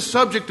dealing with this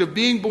subject of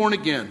being born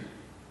again,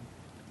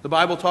 the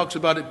Bible talks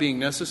about it being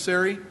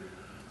necessary.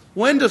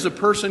 When does a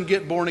person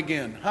get born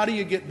again? How do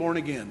you get born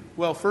again?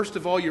 Well, first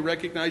of all, you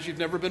recognize you've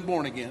never been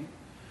born again.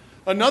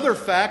 Another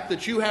fact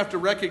that you have to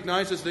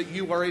recognize is that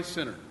you are a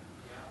sinner.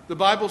 The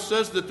Bible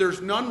says that there's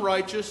none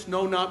righteous,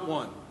 no, not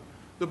one.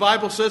 The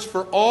Bible says,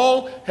 for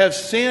all have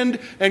sinned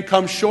and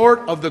come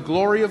short of the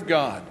glory of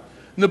God.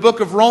 In the book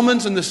of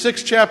Romans, in the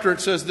 6th chapter,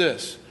 it says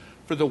this,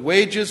 for the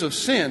wages of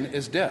sin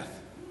is death.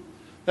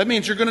 That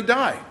means you're going to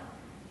die.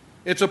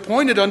 It's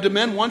appointed unto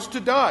men once to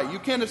die. You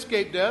can't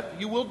escape death.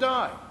 You will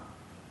die.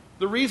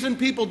 The reason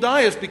people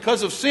die is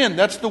because of sin.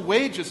 That's the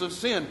wages of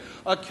sin.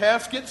 A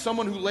casket,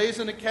 someone who lays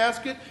in a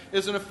casket,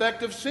 is an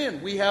effect of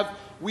sin.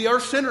 We are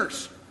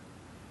sinners.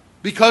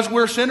 Because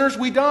we're sinners,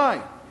 we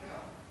die.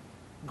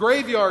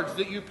 Graveyards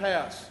that you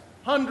pass.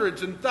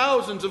 Hundreds and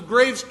thousands of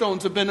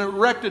gravestones have been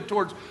erected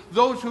towards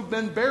those who've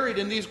been buried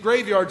in these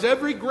graveyards.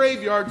 Every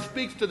graveyard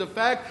speaks to the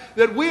fact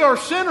that we are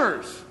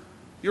sinners.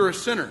 You're a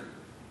sinner.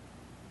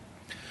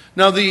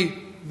 Now,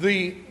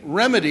 the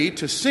remedy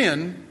to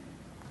sin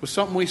was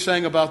something we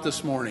sang about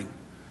this morning.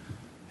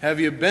 Have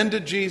you been to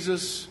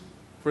Jesus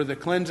for the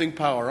cleansing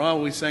power?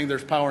 Oh, we sang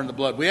there's power in the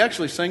blood. We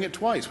actually sang it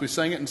twice. We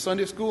sang it in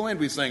Sunday school and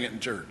we sang it in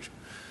church.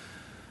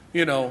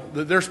 You know,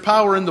 there's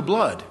power in the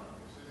blood.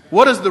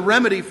 What is the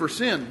remedy for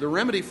sin? The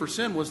remedy for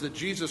sin was that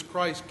Jesus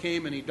Christ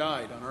came and He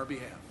died on our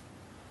behalf.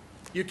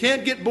 You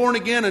can't get born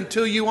again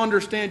until you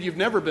understand you've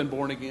never been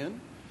born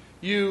again.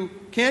 You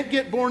can't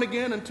get born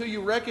again until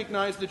you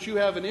recognize that you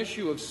have an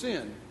issue of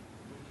sin.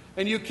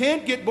 And you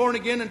can't get born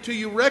again until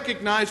you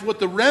recognize what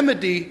the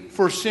remedy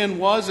for sin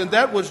was, and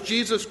that was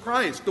Jesus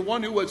Christ, the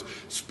one who was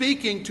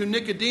speaking to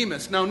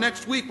Nicodemus. Now,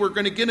 next week we're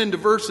going to get into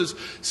verses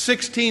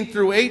 16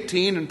 through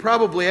 18, and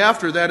probably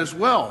after that as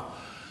well.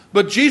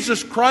 But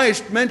Jesus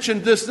Christ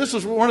mentioned this. This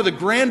is one of the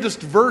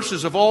grandest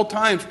verses of all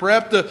times.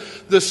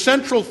 Perhaps the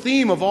central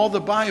theme of all the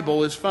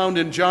Bible is found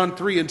in John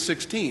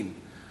 3:16,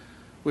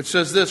 which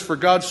says this, "For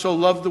God so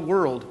loved the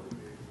world,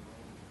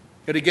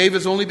 that He gave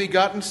His only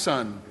begotten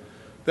Son,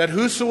 that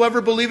whosoever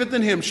believeth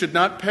in Him should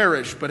not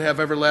perish, but have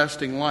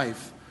everlasting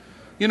life."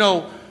 You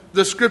know,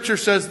 the Scripture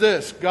says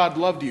this, God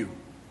loved you.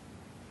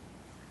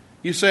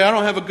 You say, I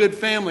don't have a good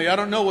family. I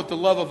don't know what the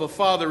love of a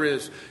father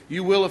is.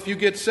 You will if you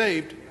get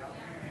saved.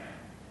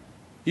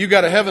 You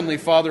got a heavenly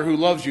Father who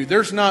loves you.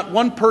 There's not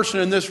one person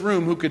in this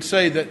room who could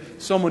say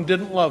that someone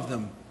didn't love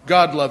them.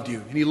 God loved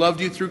you, and He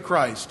loved you through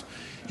Christ.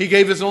 He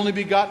gave His only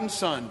begotten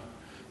Son.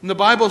 And the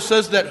Bible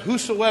says that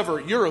whosoever,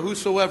 you're a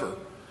whosoever.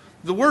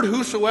 The word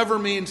whosoever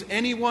means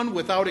anyone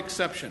without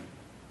exception.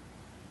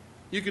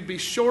 You could be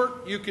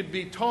short, you could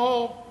be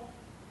tall,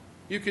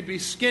 you could be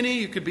skinny,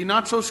 you could be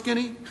not so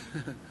skinny.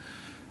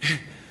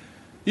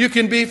 You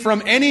can be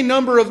from any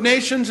number of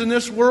nations in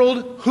this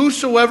world.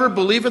 Whosoever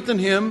believeth in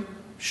Him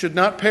should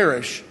not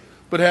perish,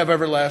 but have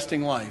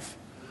everlasting life.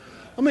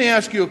 Let me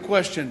ask you a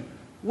question.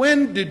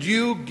 When did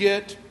you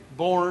get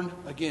born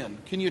again?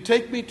 Can you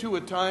take me to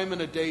a time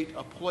and a date,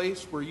 a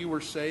place where you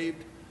were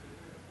saved?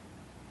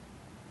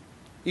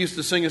 I used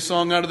to sing a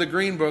song out of the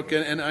Green Book,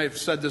 and I've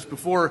said this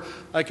before.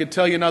 I could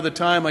tell you another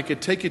time, I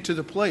could take you to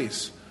the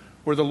place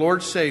where the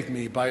Lord saved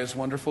me by His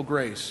wonderful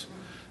grace.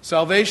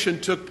 Salvation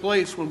took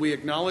place when we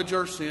acknowledge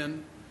our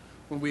sin,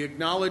 when we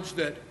acknowledge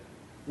that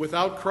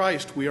without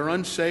Christ we are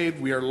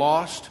unsaved, we are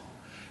lost,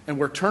 and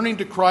we're turning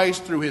to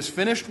Christ through His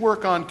finished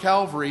work on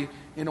Calvary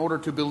in order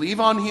to believe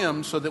on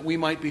Him so that we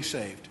might be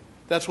saved.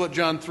 That's what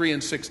John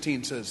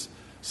 3:16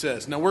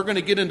 says. Now we're going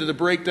to get into the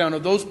breakdown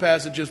of those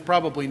passages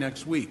probably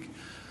next week.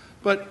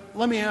 But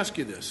let me ask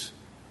you this.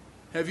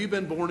 Have you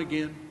been born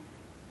again?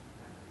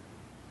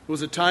 There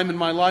was a time in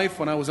my life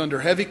when I was under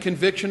heavy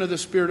conviction of the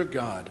Spirit of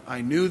God.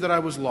 I knew that I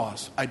was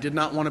lost. I did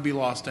not want to be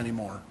lost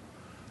anymore.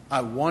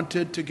 I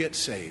wanted to get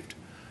saved.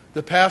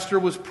 The pastor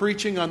was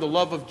preaching on the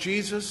love of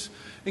Jesus.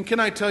 And can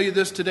I tell you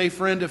this today,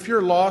 friend? If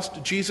you're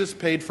lost, Jesus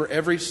paid for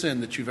every sin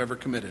that you've ever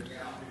committed.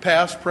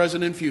 Past,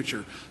 present, and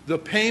future. The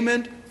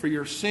payment for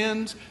your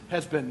sins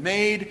has been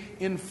made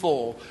in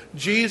full.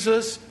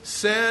 Jesus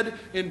said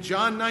in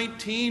John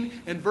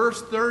 19 and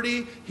verse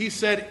 30, He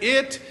said,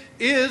 "It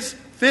is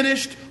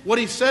finished." What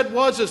He said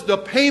is the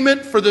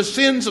payment for the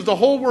sins of the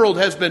whole world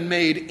has been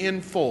made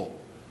in full.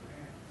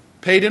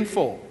 Paid in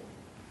full.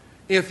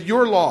 If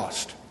you're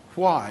lost,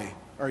 why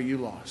are you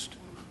lost?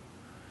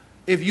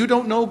 If you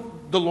don't know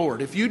the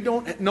Lord, if you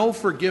don't know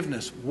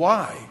forgiveness,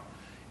 why?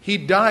 He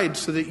died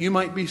so that you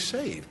might be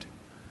saved.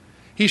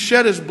 He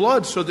shed His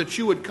blood so that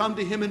you would come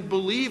to Him and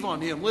believe on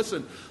Him.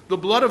 Listen, the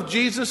blood of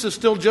Jesus is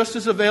still just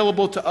as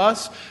available to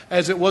us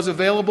as it was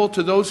available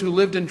to those who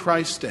lived in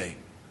Christ's day.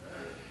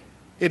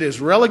 It is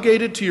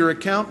relegated to your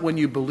account when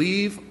you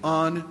believe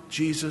on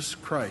Jesus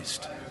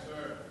Christ.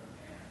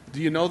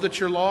 Do you know that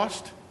you're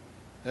lost?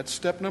 That's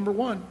step number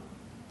one.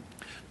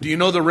 Do you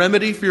know the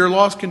remedy for your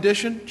lost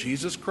condition?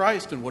 Jesus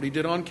Christ and what He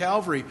did on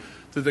Calvary.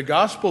 Through the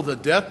gospel, the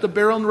death, the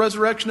burial, and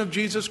resurrection of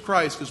Jesus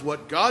Christ is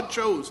what God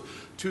chose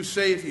to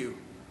save you.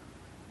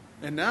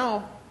 And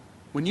now,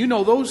 when you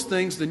know those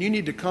things, then you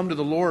need to come to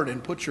the Lord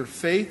and put your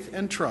faith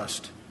and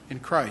trust in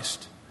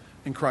Christ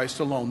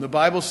alone. The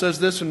Bible says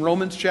this in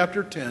Romans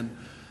chapter 10,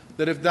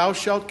 that if thou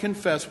shalt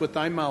confess with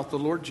thy mouth the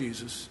Lord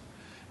Jesus,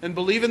 and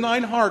believe in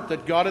thine heart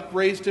that God hath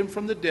raised Him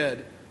from the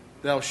dead,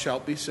 thou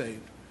shalt be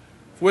saved.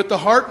 For with the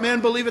heart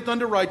man believeth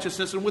unto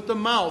righteousness, and with the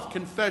mouth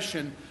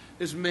confession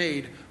is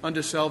made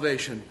unto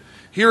salvation.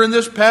 Here in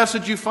this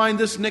passage you find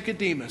this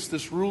Nicodemus,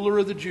 this ruler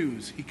of the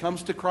Jews. He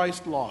comes to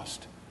Christ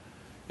lost.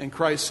 And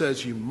Christ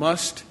says, you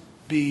must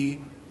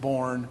be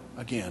born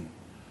again.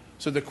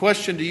 So the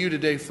question to you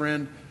today,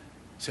 friend,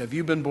 is have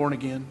you been born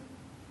again?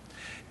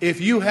 If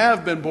you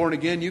have been born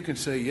again, you can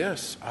say,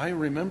 yes, I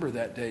remember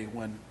that day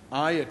when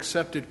I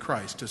accepted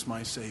Christ as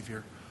my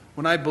Savior.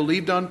 When I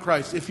believed on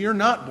Christ. If you're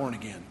not born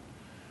again,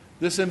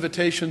 this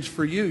invitation's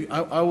for you.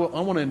 I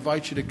want to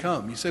invite you to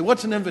come. You say,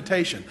 what's an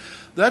invitation?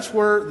 That's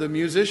where the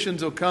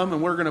musicians will come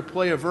and we're going to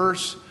play a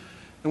verse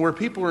and where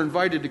people are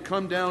invited to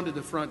come down to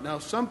the front. Now,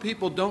 some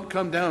people don't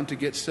come down to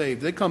get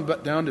saved. They come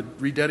down to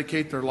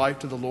rededicate their life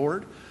to the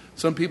Lord.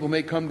 Some people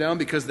may come down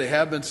because they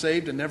have been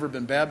saved and never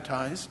been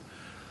baptized.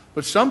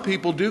 But some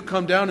people do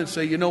come down and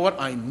say, you know what?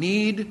 I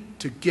need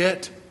to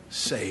get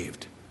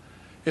saved.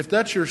 If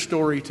that's your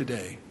story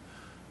today,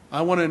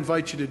 I want to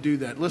invite you to do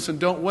that. Listen,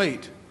 don't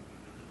wait.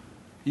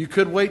 You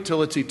could wait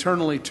till it's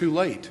eternally too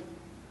late.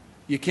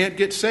 You can't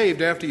get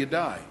saved after you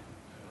die.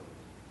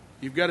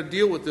 You've got to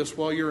deal with this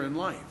while you're in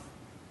life.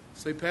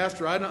 Say,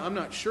 Pastor, I'm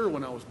not sure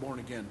when I was born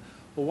again.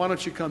 Well, why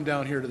don't you come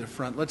down here to the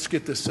front? Let's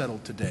get this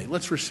settled today.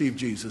 Let's receive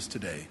Jesus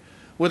today.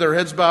 With our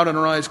heads bowed and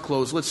our eyes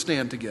closed, let's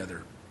stand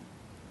together.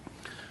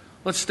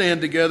 Let's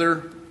stand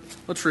together.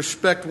 Let's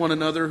respect one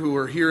another who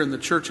are here in the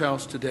church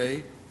house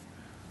today.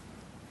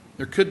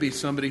 There could be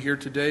somebody here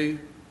today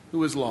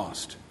who is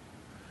lost.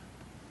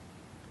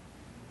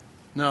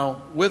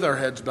 Now, with our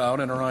heads bowed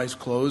and our eyes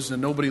closed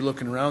and nobody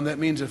looking around, that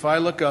means if I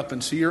look up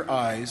and see your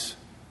eyes,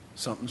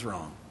 something's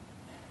wrong.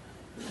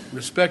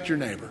 Respect your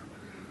neighbor.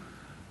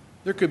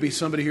 There could be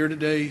somebody here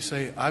today, you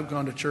say, I've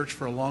gone to church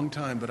for a long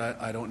time, but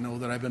I don't know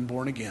that I've been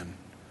born again.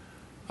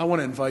 I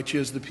want to invite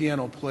you as the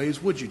piano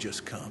plays, would you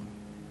just come?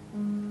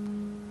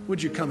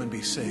 Would you come and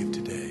be saved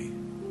today?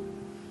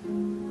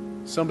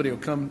 Somebody will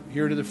come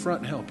here to the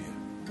front and help you.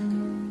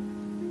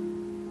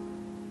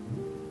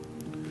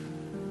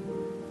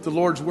 The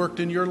Lord's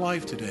worked in your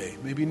life today.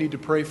 Maybe you need to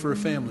pray for a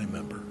family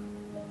member.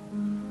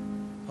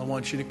 I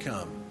want you to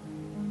come.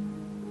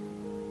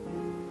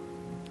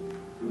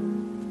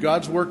 If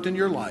God's worked in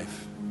your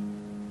life,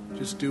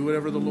 just do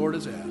whatever the Lord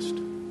has asked.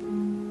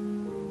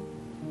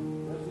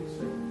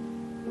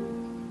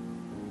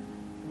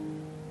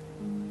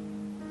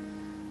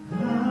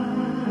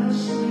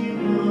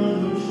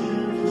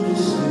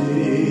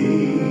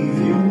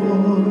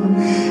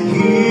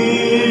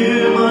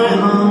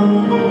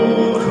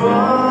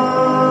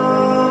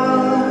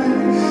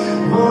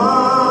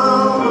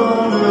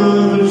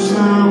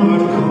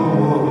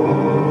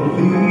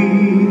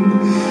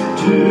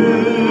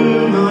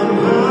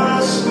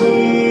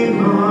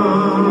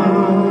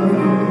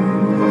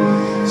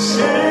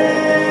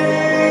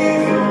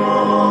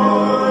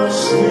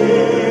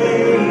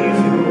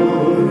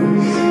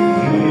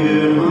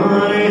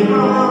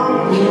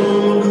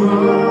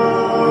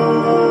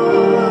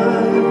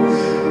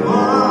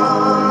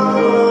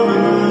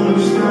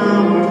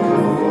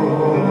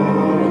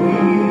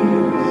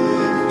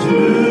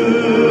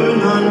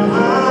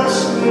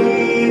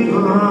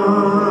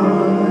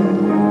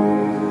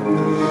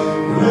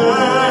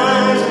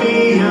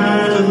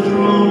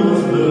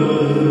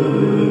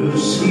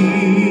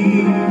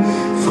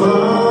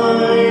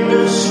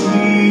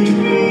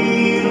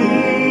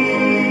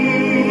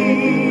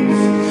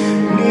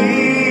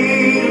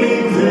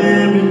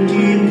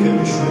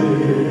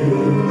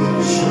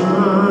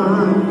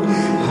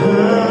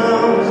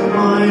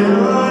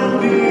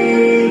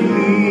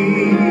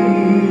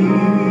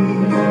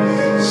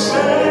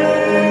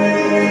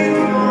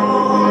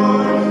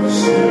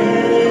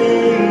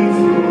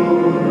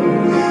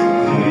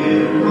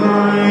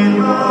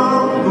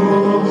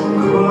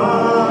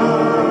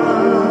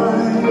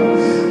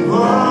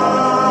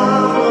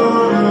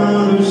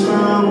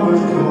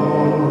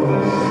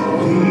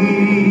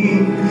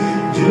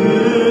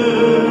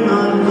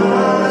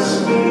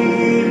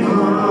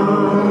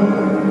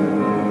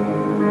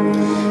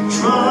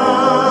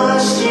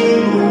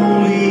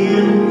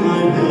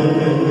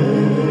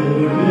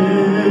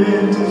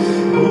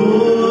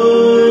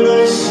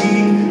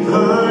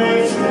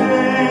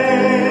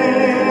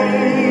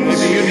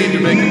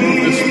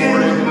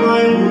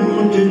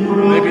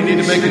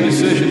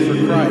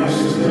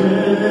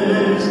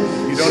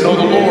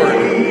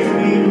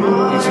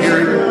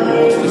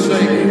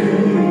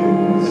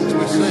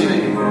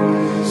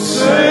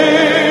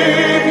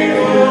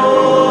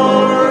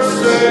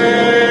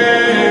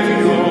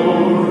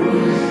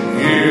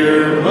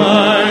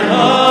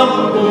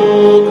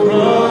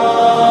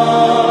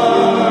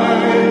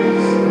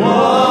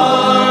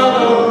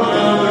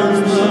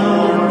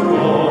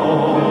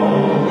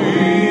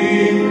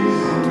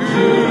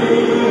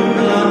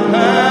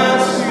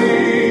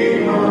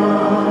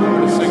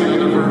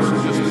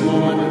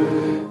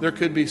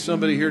 Could be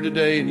somebody here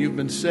today and you've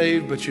been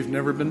saved, but you've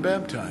never been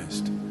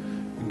baptized.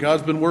 And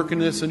God's been working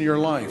this in your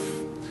life.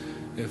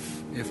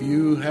 If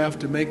you have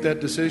to make that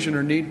decision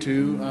or need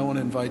to, I want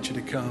to invite you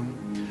to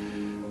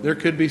come. There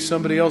could be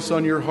somebody else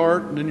on your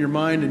heart and in your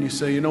mind, and you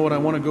say, you know what, I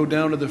want to go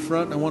down to the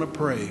front and I want to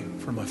pray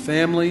for my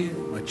family,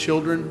 my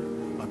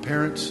children, my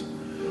parents,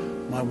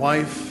 my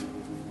wife,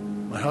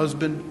 my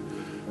husband,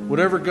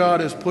 whatever God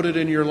has put it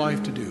in your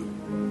life to do.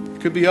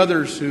 It could be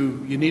others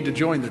who you need to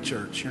join the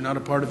church. You're not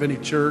a part of any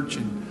church,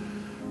 and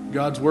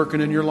God's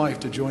working in your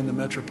life to join the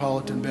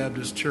Metropolitan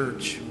Baptist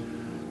Church.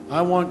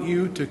 I want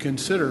you to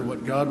consider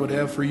what God would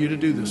have for you to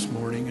do this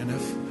morning. And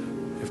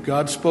if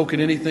God's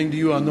spoken anything to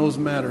you on those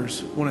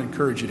matters, I want to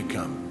encourage you to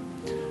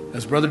come.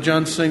 As Brother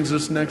John sings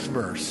this next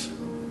verse.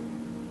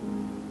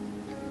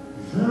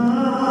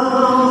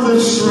 Thou the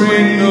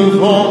spring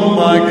of all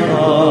my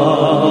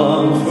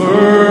comfort,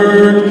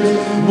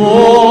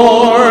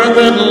 more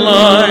than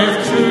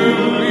life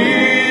to Savior,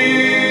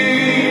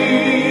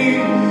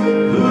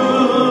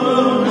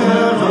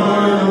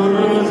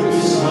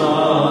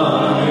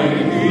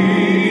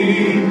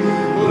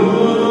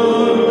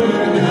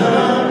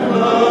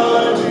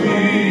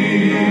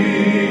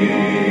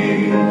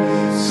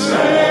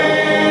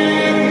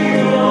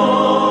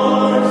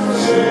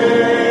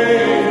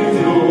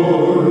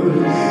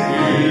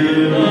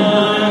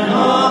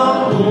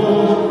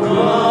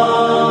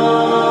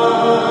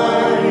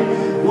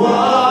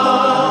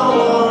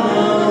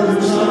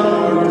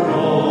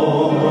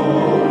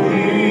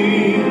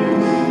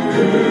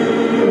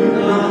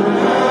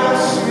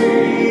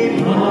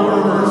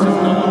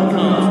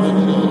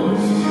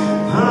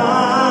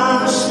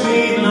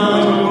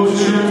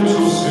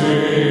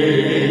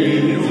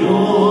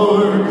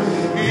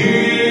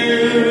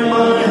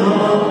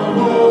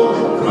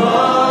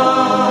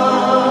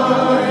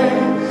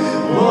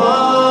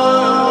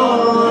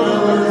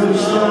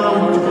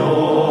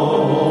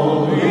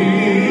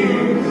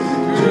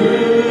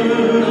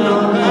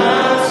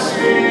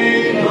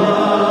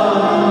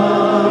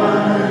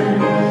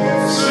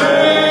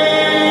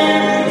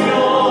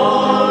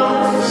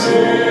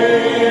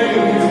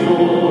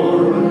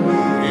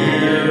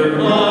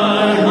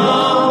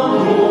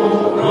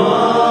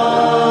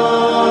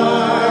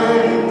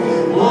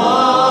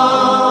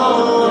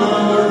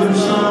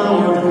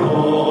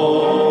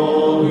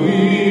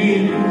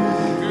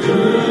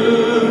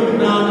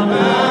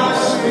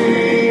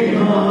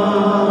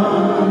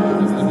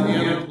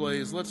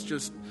 Let's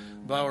just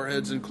bow our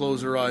heads and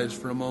close our eyes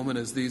for a moment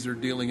as these are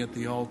dealing at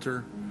the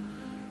altar.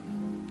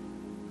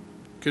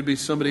 Could be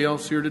somebody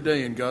else here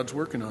today and God's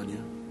working on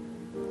you.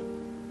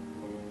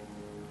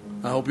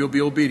 I hope you'll be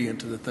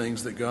obedient to the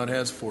things that God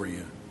has for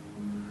you.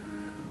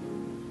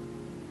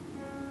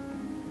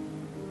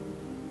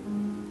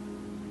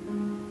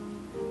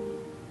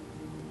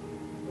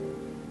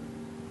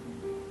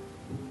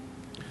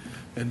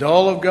 And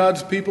all of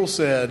God's people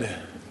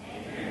said,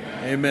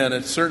 Amen.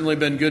 It's certainly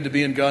been good to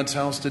be in God's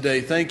house today.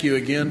 Thank you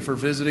again for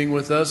visiting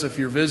with us if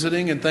you're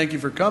visiting, and thank you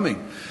for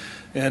coming.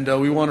 And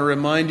we want to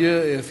remind you,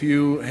 if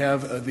you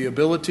have the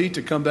ability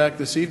to come back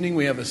this evening,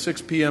 we have a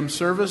 6 p.m.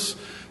 service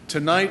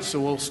tonight,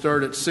 so we'll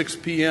start at 6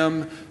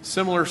 p.m.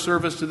 Similar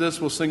service to this.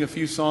 We'll sing a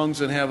few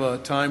songs and have a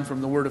time from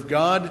the Word of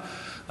God.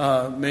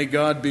 May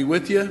God be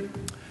with you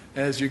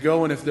as you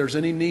go, and if there's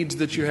any needs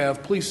that you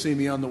have, please see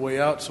me on the way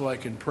out so I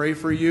can pray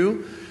for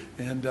you.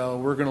 And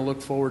we're going to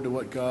look forward to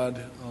what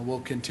God will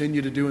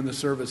continue to do in the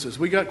services.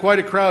 We got quite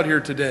a crowd here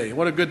today.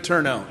 What a good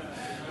turnout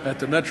at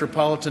the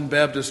Metropolitan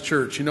Baptist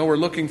Church. You know, we're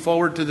looking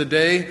forward to the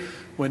day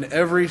when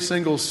every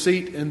single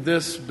seat in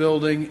this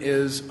building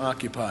is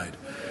occupied.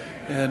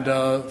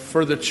 And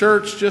for the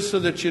church, just so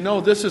that you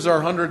know, this is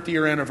our 100th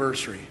year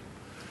anniversary.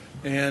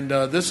 And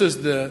this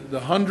is the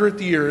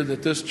 100th year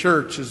that this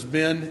church has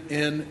been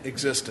in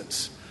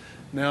existence.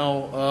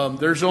 Now,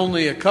 there's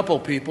only a couple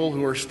people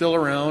who are still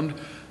around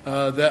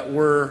that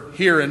were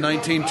here in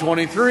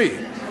 1923.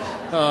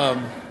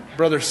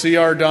 Brother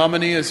C.R.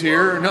 Dominy is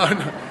here.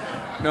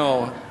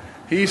 No.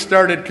 He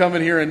started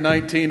coming here in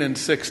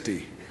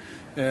 1960.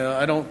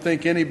 I don't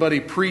think anybody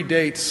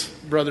predates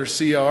Brother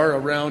C.R.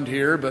 around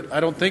here, but I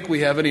don't think we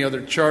have any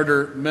other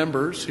charter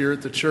members here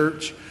at the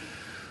church.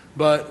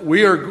 But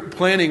we are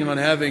planning on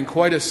having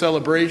quite a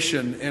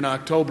celebration in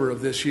October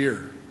of this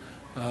year.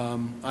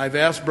 I've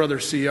asked Brother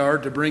C.R.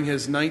 to bring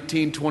his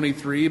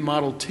 1923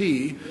 Model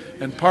T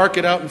and park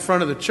it out in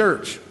front of the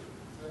church.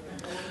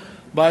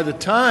 By the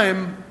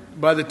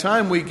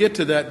time we get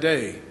to that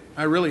day,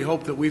 I really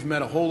hope that we've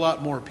met a whole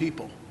lot more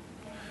people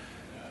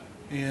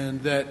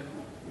and that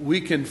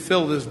we can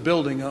fill this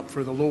building up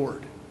for the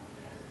Lord.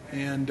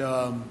 And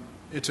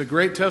it's a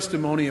great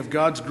testimony of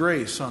God's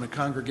grace on a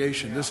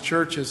congregation. This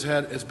church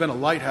has been a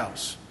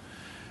lighthouse.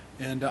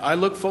 And I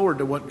look forward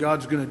to what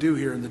God's going to do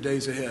here in the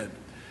days ahead.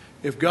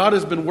 If God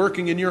has been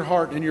working in your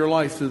heart and in your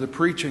life through the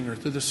preaching or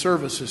through the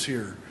services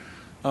here,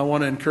 I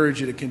want to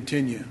encourage you to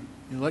continue.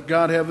 You let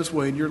God have His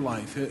way in your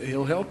life.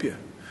 He'll help you.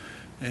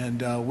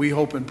 And we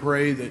hope and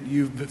pray that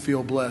you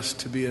feel blessed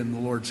to be in the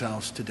Lord's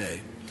house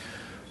today.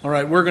 All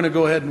right, we're going to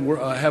go ahead and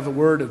have a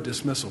word of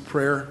dismissal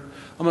prayer.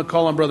 I'm going to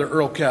call on Brother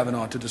Earl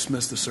Kavanaugh to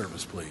dismiss the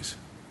service, please.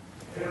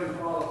 Heavenly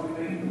Father, we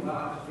thank you for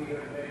allowing us to be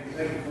here today. We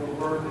thank you for the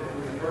word that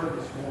we heard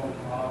this morning,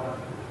 Father.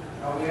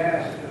 We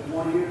ask that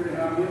one year in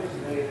our midst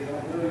today, that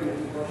don't really get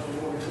to us, the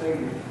Lord and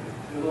Savior,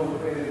 the Lord will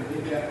pray that we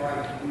get that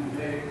right to be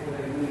today before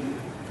they leave.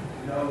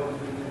 You know, as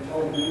we've been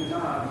told many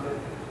times, that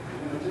the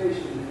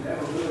invitation is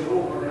never really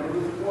over, never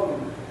really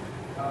closed.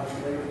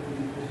 They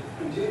just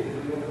continue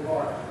to be over the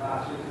part of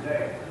us here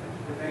today.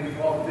 We thank you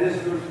for all the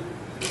visitors.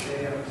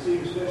 They have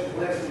received a special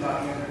blessing by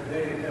the end of the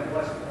day. They've been a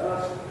blessing to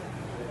us.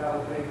 That God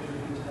will make sure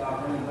that God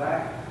bring them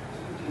back to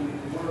continue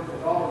to work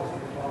with all of us.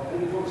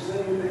 Thank you for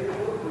singing, thank you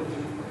for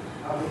preaching.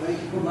 I will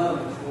thank you for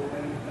loving us, Lord.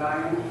 Thank you for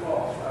dying on the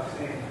cross. I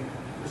stand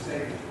for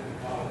Savior,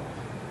 Father.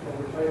 Lord,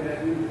 we pray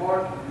that you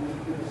depart, and you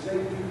give us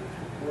safety.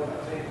 Lord, I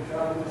thank you for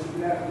traveling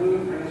this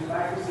afternoon, bring us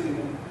back this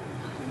evening.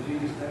 In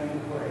Jesus' name we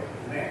pray.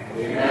 Amen.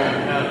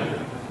 Amen.